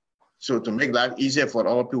 So to make life easier for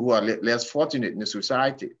all people who are less fortunate in the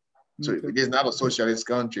society. So it is not a socialist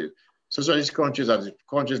country. Socialist countries are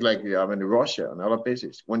countries like Russia and other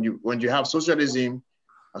places. When you have socialism,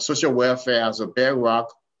 a social welfare as a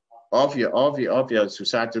bedrock of your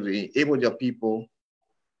society to enable your people,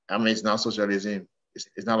 it's not socialism.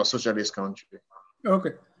 It's not a socialist country.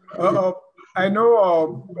 Okay. I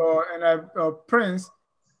know Prince,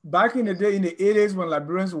 back in the day, in the 80s, when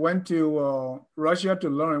Liberians went to Russia to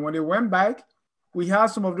learn, when they went back, we had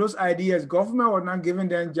some of those ideas. Government was not giving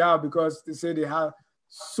them jobs because they say they have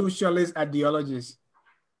socialist ideologies.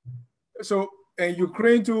 So, in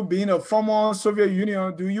Ukraine too, being a former Soviet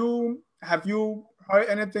Union, have you heard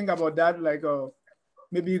anything about that? Like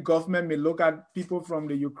maybe government may look at people from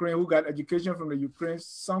the Ukraine who got education from the Ukraine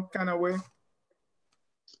some kind of way?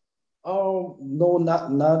 Oh, no, not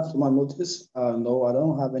to my notice. No, I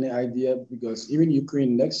don't have any idea because even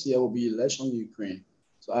Ukraine next year will be election in Ukraine.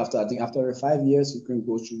 So after 5 years, Ukraine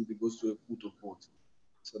goes to a vote.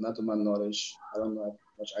 So not to my knowledge, I don't have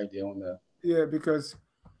much idea on that. Yeah, because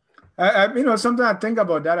sometimes I think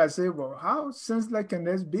about that. I say, well, how senseless can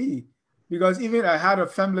this be? Because even I had a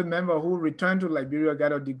family member who returned to Liberia,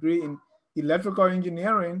 got a degree in electrical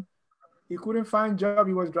engineering. He couldn't find a job.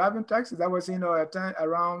 He was driving taxis. That was at time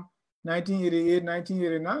around 1988,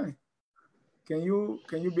 1989. Can you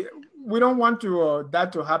be? We don't want to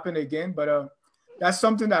that to happen again, but that's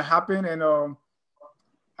something that happened. And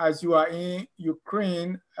as you are in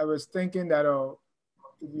Ukraine, I was thinking that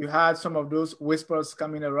you had some of those whispers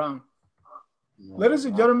coming around. Ladies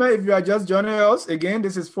and gentlemen, if you are just joining us, again,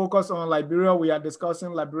 this is Focus on Liberia. We are discussing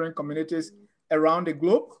Liberian communities around the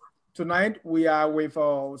globe. Tonight, we are with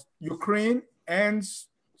Ukraine and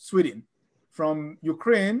Sweden. From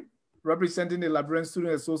Ukraine, representing the Liberian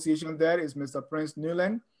Student Association, there is Mr. Prince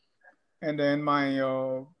Newland. And then my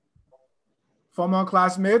former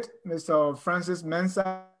classmate, Mr. Francis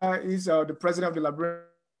Mensah, is the president of the Liberian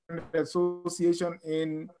Association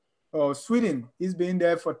in Sweden. He's been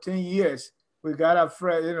there for 10 years. We got a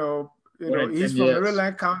friend, he's from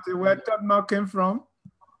Maryland County, where Tottenham came from,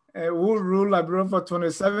 who ruled Liberia for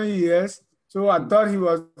 27 years. So I thought he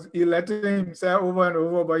was electing himself over and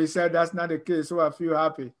over, but he said that's not the case, so I feel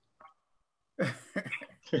happy.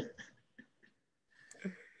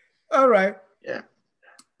 All right. Yeah.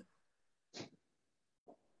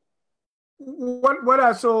 What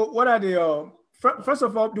are the first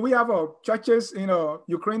of all, do we have churches in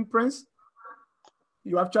Ukraine, Prince?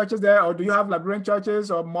 You have churches there, or do you have Liberian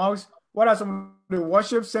churches or mosques? What are some of the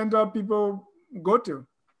worship center people go to?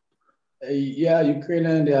 Yeah,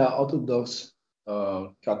 Ukrainian, they are Orthodox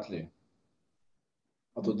Catholic,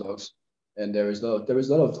 Orthodox, and there is a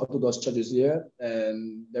lot of Orthodox churches here,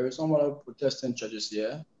 and there is some other Protestant churches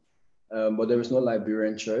here, but there is no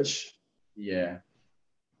Liberian church. Yeah.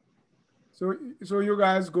 So you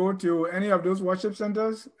guys go to any of those worship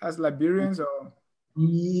centers as Liberians, or?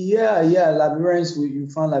 Yeah, Liberians. You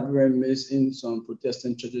find Liberians in some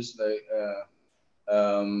Protestant churches, like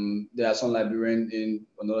there are some Liberian in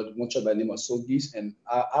one church by the name of Sogis, and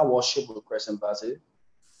I worship with Crescent Party.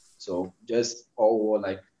 So just all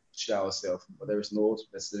like share ourselves, but there is no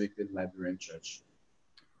specific Liberian church.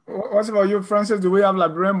 What about you, Francis? Do we have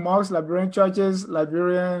Liberian mosques, Liberian churches,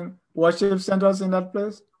 Liberian worship centers in that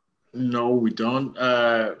place? No, we don't.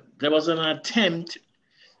 There was an attempt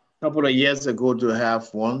a couple of years ago to have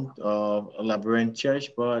one, a Liberian church,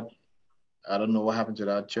 but I don't know what happened to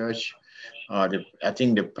that church. I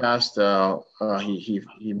think the pastor, he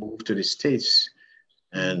moved to the States,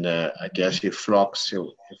 and I guess his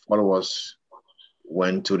followers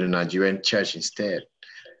went to the Nigerian church instead.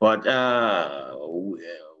 But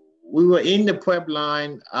we were in the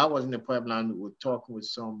pipeline. I was in the pipeline. We were talking with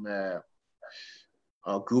some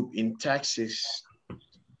group in Texas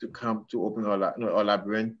to come to open a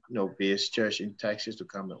Liberian based church in Texas to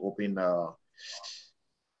come and open a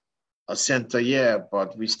center. Yeah,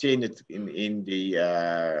 but we stay in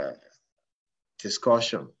the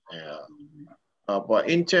discussion. But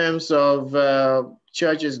in terms of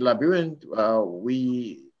churches, Liberian,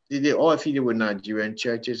 they all affiliated with Nigerian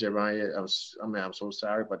churches around here. I'm so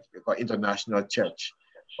sorry, but we got international church,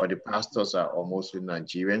 but the pastors are almost with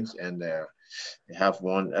Nigerians, and they have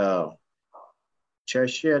one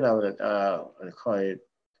church here that I call it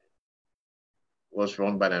was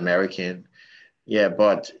run by an American. Yeah,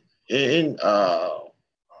 but in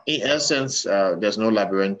essence, there's no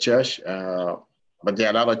Liberian church, but there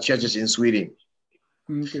are a lot of churches in Sweden.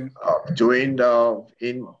 Okay.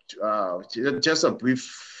 Just a brief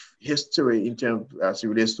history in terms as it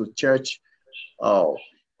relates to church.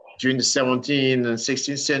 During the 17th and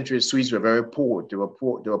 16th century, Swedes were very poor. They were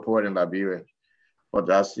poor in Liberia. But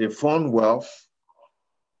as they found wealth,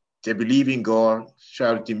 they believe in God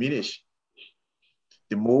started to diminish.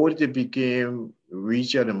 The more they became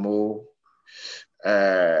richer, the more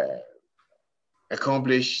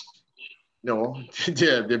accomplished.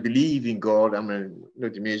 They believe in God.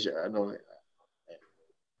 Diminish.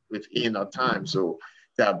 Within our time. So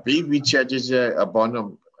there are big churches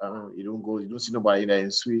abundant. You don't see nobody there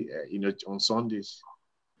in Sweden, on Sundays.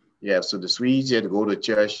 Yeah, so the Swedes had to go to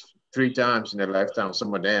church 3 times in their lifetime.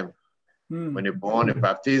 Some of them, when they're born, they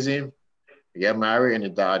baptism, they get married, and they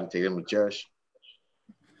die. They take them to church.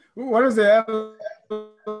 What is the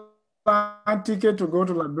airline ticket to go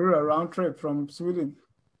to Liberia round trip from Sweden?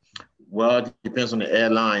 Well, it depends on the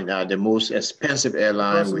airline. The most expensive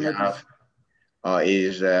airline we have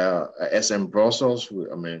is SM Brussels.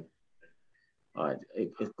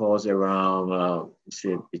 It costs around,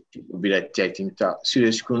 it would be like taking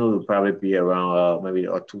Swedish krona would probably be around maybe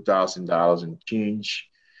 $2,000 and change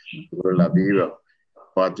to go to Liberia.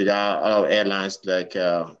 But there are other airlines like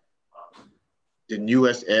the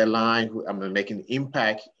newest airline who making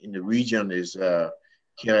impact in the region is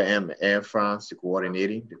KLM Air France, the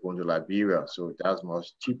coordinating, they're going to Liberia. So that's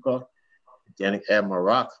much cheaper. Then Air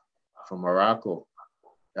Morocco from Morocco,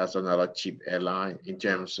 that's another cheap airline in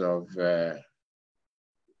terms of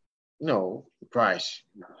price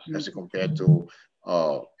as compared to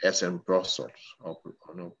SM Brussels.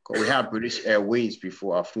 We have British Airways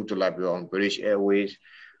before. I flew to Liberia on British Airways,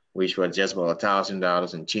 which was just about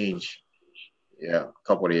 $1,000 and change. Yeah, a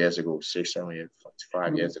couple of years ago, 6, 7 years,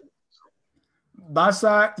 5 years ago.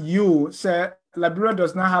 Basa, you said Liberia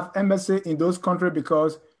does not have embassy in those countries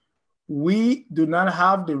because We do not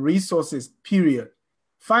have the resources, period.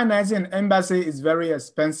 Financing an embassy is very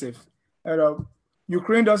expensive.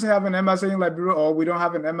 Ukraine doesn't have an embassy in Liberia, or we don't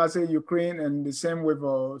have an embassy in Ukraine, and the same with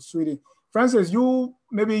Sweden. Francis,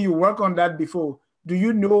 maybe you work on that before. Do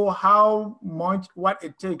you know how much, what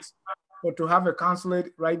it takes to have a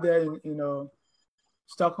consulate right there in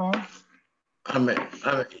Stockholm?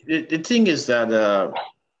 The thing is that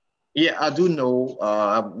yeah, I do know.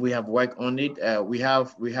 We have worked on it. We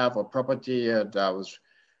have a property that was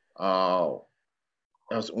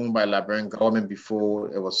owned by Liberian government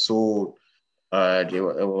before it was sold. It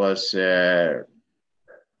was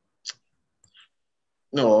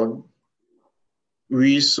no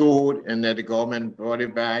resold, and then the government brought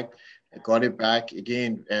it back, got it back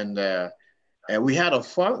again, and we had a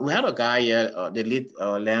guy here, the lead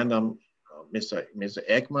landlord, Mr.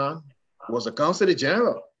 Ekman, was a consul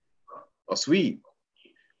general of Sweden.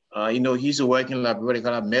 He used to work in Liberia. They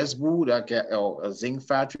call it Mesbu, like a zinc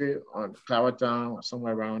factory on Claratown,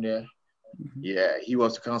 somewhere around there. Mm-hmm. Yeah, he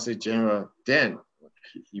was the consul general then.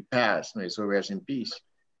 He passed, so rest in peace.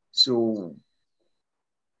 So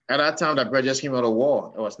at that time, that brother just came out of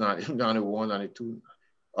war. It was not 91, 92,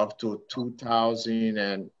 up to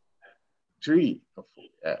 2003.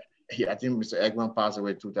 I think Mr. Ekman passed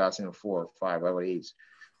away in 2004 or 5, whatever it is.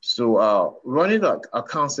 So running a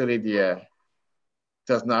consulate there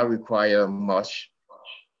does not require much.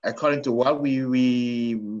 According to what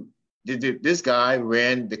this guy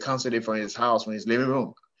ran the consulate from his house, from his living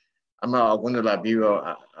room. I'm going to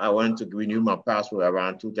Liberia. I wanted to renew my passport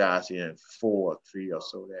around 2004 or 3 or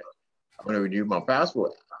so. That I'm going to renew my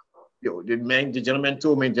passport. The gentleman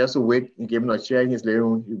told me just to wait and give him a chair in his living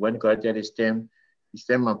room. He went and collected his stamp. He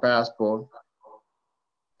stamped my passport.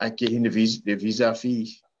 I gave him the visa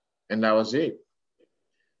fees, and that was it.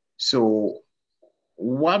 So,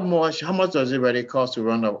 how much does it really cost to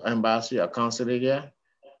run an embassy, a consulate there?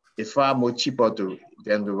 It's far more cheaper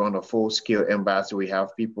than to run a full-scale embassy. We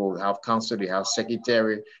have people, have consul, we have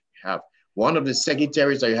secretary, have one of the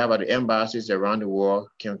secretaries that you have at the embassies around the world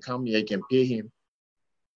can come here, you can pay him,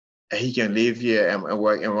 and he can live here and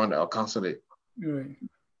work and run a consulate. Right.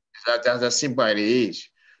 That's as simple as it is.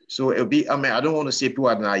 So it'll be, I don't want to say people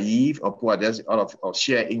are naive or people are just out of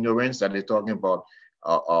sheer ignorance that they're talking about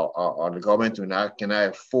or the government cannot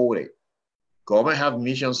afford it. Government have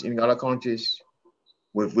missions in other countries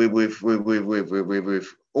with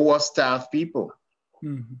overstaffed people.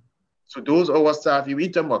 Mm-hmm. So those overstaffed, you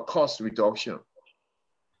talking about cost reduction.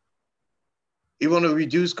 You want to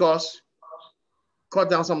reduce costs, cut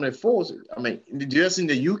down some of the forces. Just in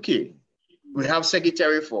the UK, we have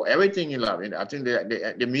secretary for everything in lab. I think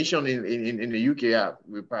the mission in the UK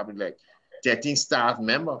we probably like 13 staff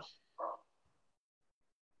members.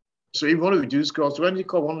 So if you want to reduce costs, when you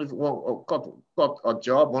cut cut a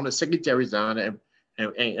job, one of the secretaries down and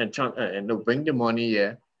bring the money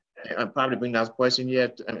here, and probably bring that person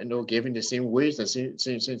here, and give him the same wage, the same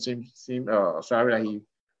salary that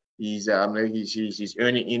he's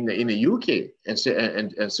earning in the UK, and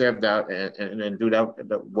serve that and do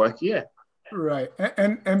that work here. Right,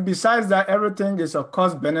 and besides that, everything is a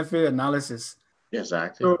cost benefit analysis.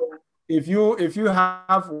 Exactly. So if you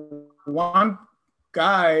have one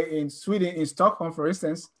guy in Sweden, in Stockholm, for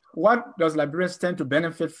instance, what does Liberia stand to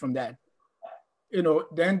benefit from that?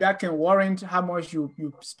 Then that can warrant how much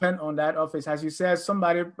you spend on that office. As you said,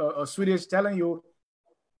 somebody, a Swedish telling you,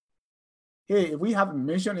 hey, if we have a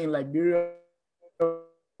mission in Liberia,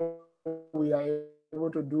 we are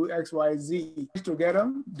able to do X, Y, Z.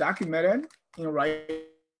 Together, documented in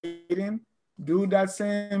writing, do that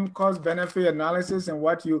same cost benefit analysis and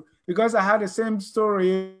because I had the same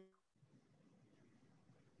story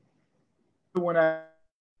when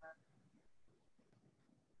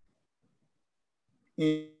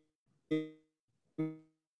it's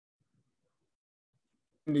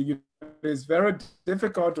very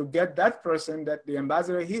difficult to get that person, that the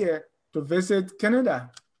ambassador here, to visit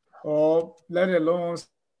Canada, or let alone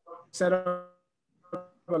set up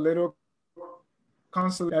a little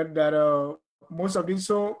consulate that most of these.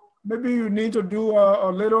 So maybe you need to do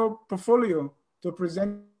a little portfolio to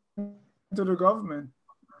present to the government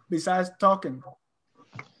besides talking.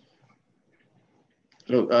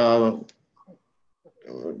 Look,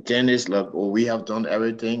 Dennis, look, we have done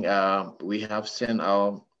everything. We have sent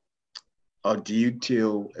our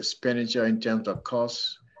detailed expenditure in terms of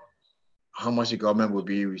costs, how much the government will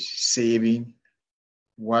be saving,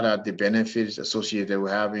 what are the benefits associated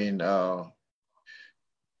with having a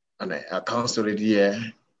consulate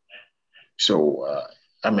here. So,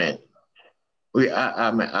 I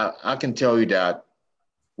can tell you that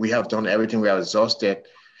we have done everything. We have exhausted,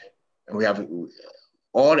 and we have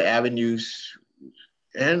all the avenues,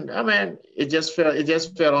 and I mean, it just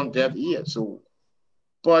fell on deaf ears. So,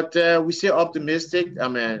 but we still optimistic. I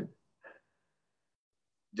mean,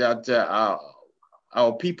 that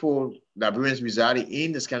our people, Liberians residing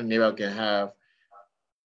in the Scandinavia, can have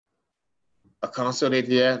a consulate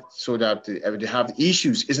here, so that they have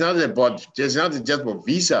issues. It's not just about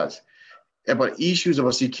visas, about issues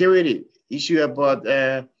about security, issue about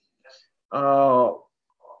uh,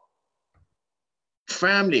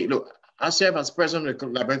 family. Look, I serve as president of the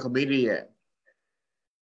Liberian community here.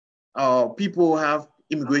 People have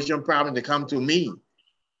immigration problems. They come to me.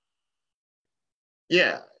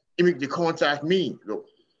 Yeah, they contact me. Look,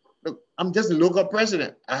 I'm just a local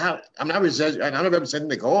president. I'm not representing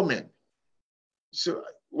the government. So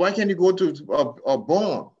why can't you go to a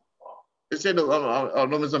bond? They said, no,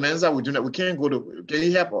 Mr. Mensa, we do not. We can't go to. Can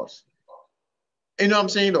you help us? You know what I'm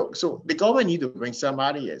saying? Look, so the government need to bring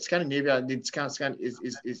somebody here. Scandinavia,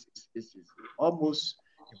 is almost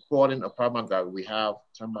important a problem that we have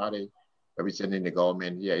somebody representing the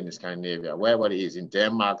government here in Scandinavia, wherever it is, in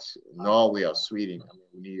Denmark, Norway, or Sweden. I mean,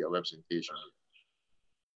 we need a representation.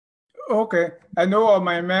 Okay, I know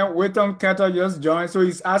my man Wilton Ketter just joined, so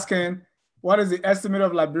he's asking, what is the estimate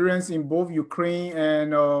of Liberians in both Ukraine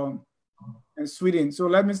and Sweden? So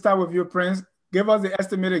let me start with you, Prince. Give us the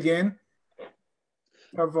estimate again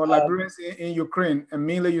of Liberians in Ukraine, and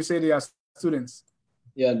mainly you say they are students.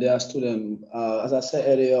 Yeah, they are students. As I said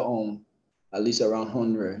earlier, at least around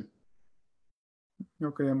 100.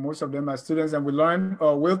 Okay, and most of them are students, and we learned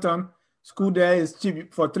Wilton school there is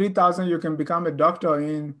cheap. For 3,000, you can become a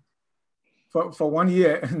doctor for 1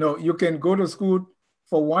 year. No, you can go to school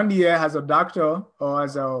for 1 year as a doctor,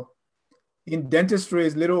 or in dentistry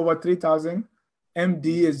is little over 3,000. MD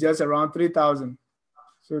is just around 3,000.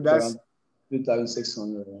 So that's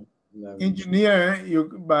 3,600. engineer.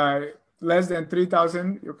 By less than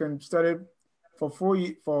 3,000, you can study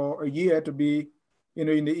for a year to be, in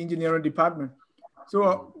the engineering department.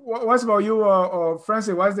 So what's about you,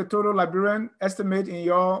 Francis? What's the total Liberian estimate in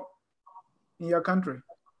your country?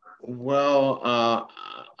 Well,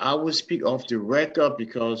 I will speak off the record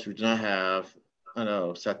because we do not have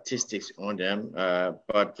statistics on them.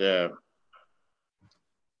 But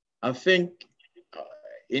I think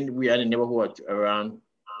we are in the neighborhood around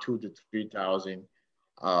 2,000 to 3,000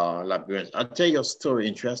 Liberians. I'll tell you a story,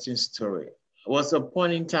 interesting story. It was a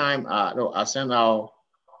point in time, I sent out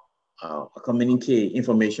a communique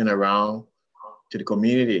information around to the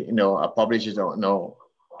community. I published it on our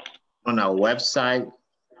website,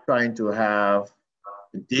 trying to have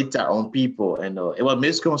data on people, and it was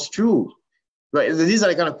misconstrued. But these are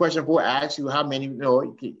the kind of questions people ask you: how many,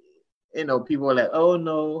 people are like, oh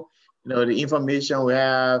no, the information we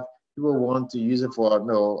have, people want to use it for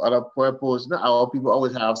other purpose. Not all people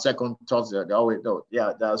always have second thoughts. They always know,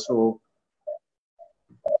 yeah, that's so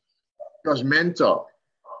judgmental.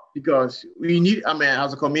 Because we need,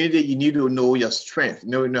 as a community, you need to know your strength,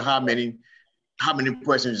 know how many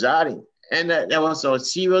persons are in. And there was a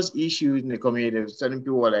serious issue in the community. Certain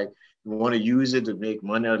people were like, you want to use it to make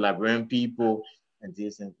money out of Liberian people and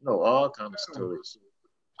this and all kind of stories.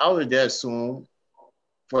 I was there soon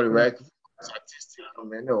for the record. Statistic,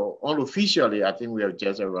 unofficially, I think we are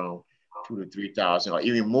just around 2,000 to 3,000 or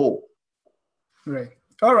even more. Right.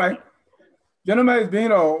 All right. Gentlemen, it's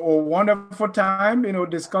been a wonderful time,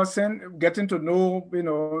 discussing, getting to know,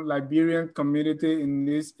 Liberian community in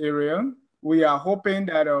this area. We are hoping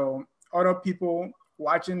that other people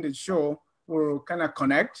watching the show will kind of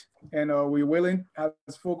connect, and we're willing to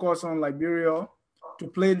focus on Liberia to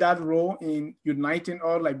play that role in uniting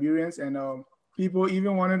all Liberians, and people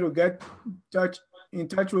even wanted to get in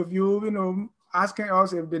touch with you, asking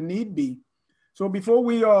us if the need be. So before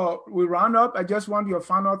we round up, I just want your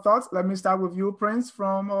final thoughts. Let me start with you, Prince,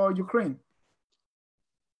 from Ukraine.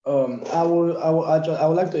 I would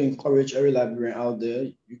like to encourage every Liberian out there.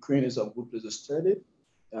 Ukraine is a good place to study,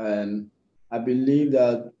 and I believe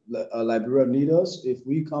that Liberia needs us if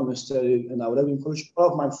we come and study. And I would like to encourage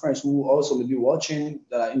all of my friends who also may be watching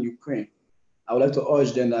that are in Ukraine. I would like to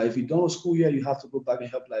urge them that if you don't know school yet, you have to go back and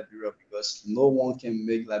help Liberia, because no one can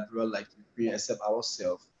make Liberia like Ukraine except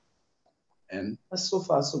ourselves. And that's so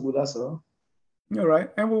far so good. That's all. All right.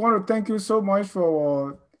 And we want to thank you so much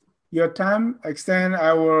for your time. Extend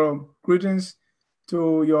our greetings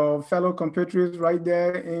to your fellow compatriots right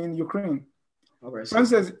there in Ukraine. All right.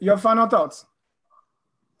 Francis, your final thoughts.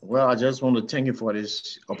 Well, I just want to thank you for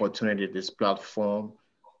this opportunity, this platform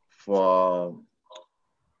for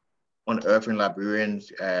unearthing Liberian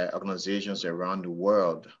organizations around the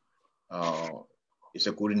world. It's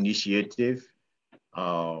a good initiative.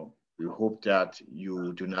 we hope that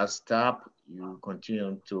you do not stop. You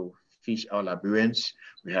continue to teach our Liberians.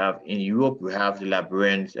 We have in Europe, we have the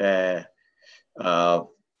Liberian uh,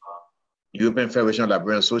 European Federation of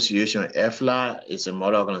Liberian Association, EFLA, is a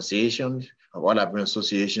model organization of all Liberian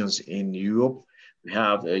associations in Europe. We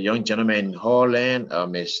have a young gentleman in Holland,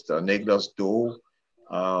 Mr. Nicholas Doe,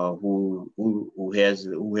 who has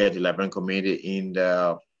the Liberian community in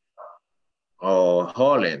the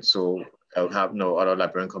Holland. So I would have no other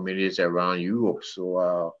Liberian communities around Europe.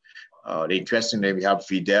 So the interesting name we have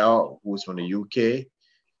Fidel, who's from the UK.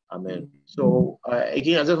 I mean, so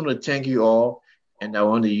again, I just want to thank you all, and I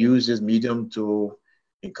want to use this medium to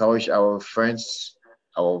encourage our friends,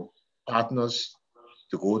 our partners,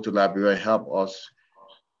 to go to Liberia and help us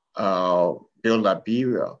build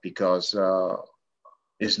Liberia, because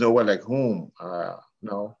it's nowhere like home.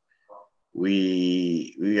 No,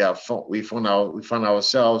 we found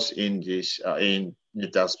ourselves in this in the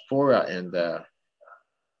diaspora, and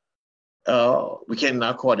we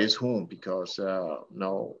cannot call this home, because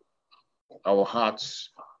no, our hearts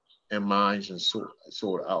and minds and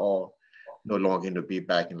soul are all no longer going to be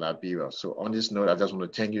back in Liberia. So on this note, I just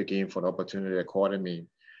want to thank you again for the opportunity to call me,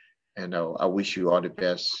 and I wish you all the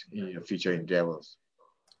best in your future endeavors.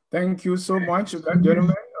 Thank you so much,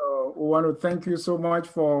 gentlemen. We want to thank you so much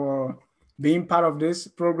for being part of this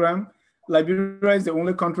program. Liberia is the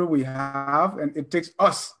only country we have, and it takes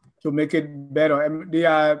us to make it better. And they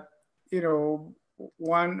are,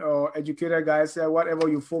 one educator guy said, whatever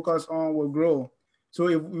you focus on will grow. So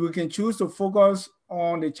if we can choose to focus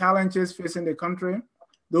on the challenges facing the country,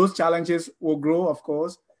 those challenges will grow, of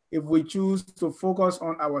course. If we choose to focus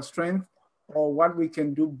on our strength or what we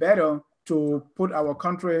can do better to put our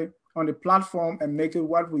country on the platform and make it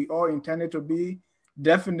what we all intended to be,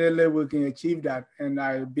 definitely we can achieve that. And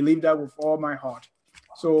I believe that with all my heart.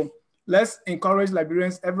 So let's encourage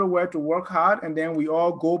Liberians everywhere to work hard, and then we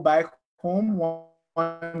all go back home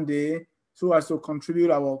one day so as to contribute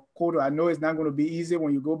our quota. I know it's not going to be easy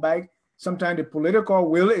when you go back. Sometimes the political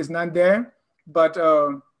will is not there, but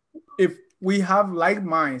if we have like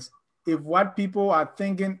minds, if what people are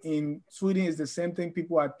thinking in Sweden is the same thing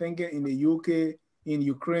people are thinking in the UK, in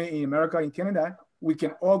Ukraine, in America, in Canada, we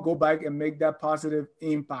can all go back and make that positive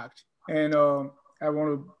impact. And I want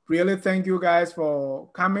to really thank you guys for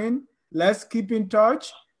coming. Let's keep in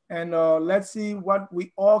touch, and let's see what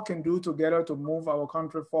we all can do together to move our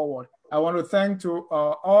country forward. I want to thank to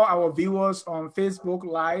all our viewers on Facebook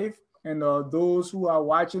Live, and those who are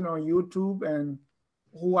watching on YouTube and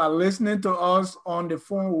who are listening to us on the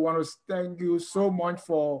phone. We want to thank you so much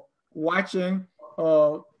for watching.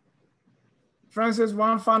 Francis,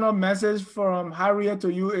 one final message from Harriet to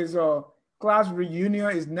you is class reunion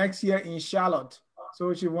is next year in Charlotte.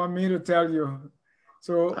 So she want me to tell you.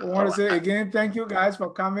 So I want to say again, thank you guys for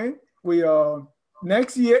coming. We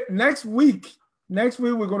next week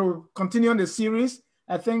we're going to continue on the series.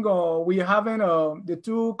 I think we're having the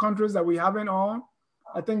two countries that we haven't on.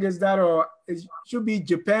 I think is that it should be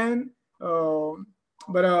Japan,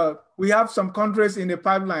 but we have some countries in the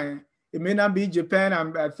pipeline. It may not be Japan,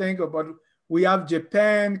 I think, but we have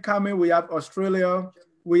Japan coming, we have Australia,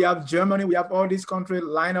 we have Germany, we have all these countries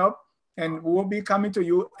lined up, and we'll be coming to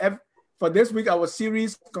you. For this week, our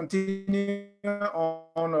series continues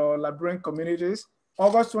on Liberian communities.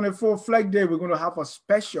 August 24th, Flag Day, we're going to have a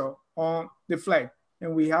special on the flag.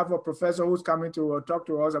 And we have a professor who's coming to talk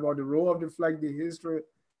to us about the role of the flag, the history,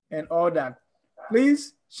 and all that.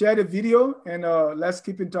 Please share the video, and let's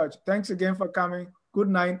keep in touch. Thanks again for coming. Good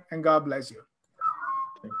night, and God bless you.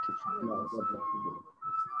 Thank you.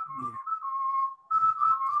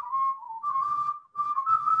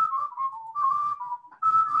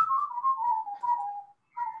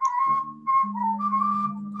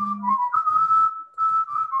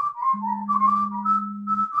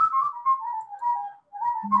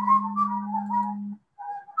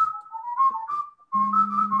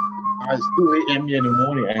 It's 2 a.m. in the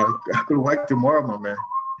morning. I could work tomorrow, my man.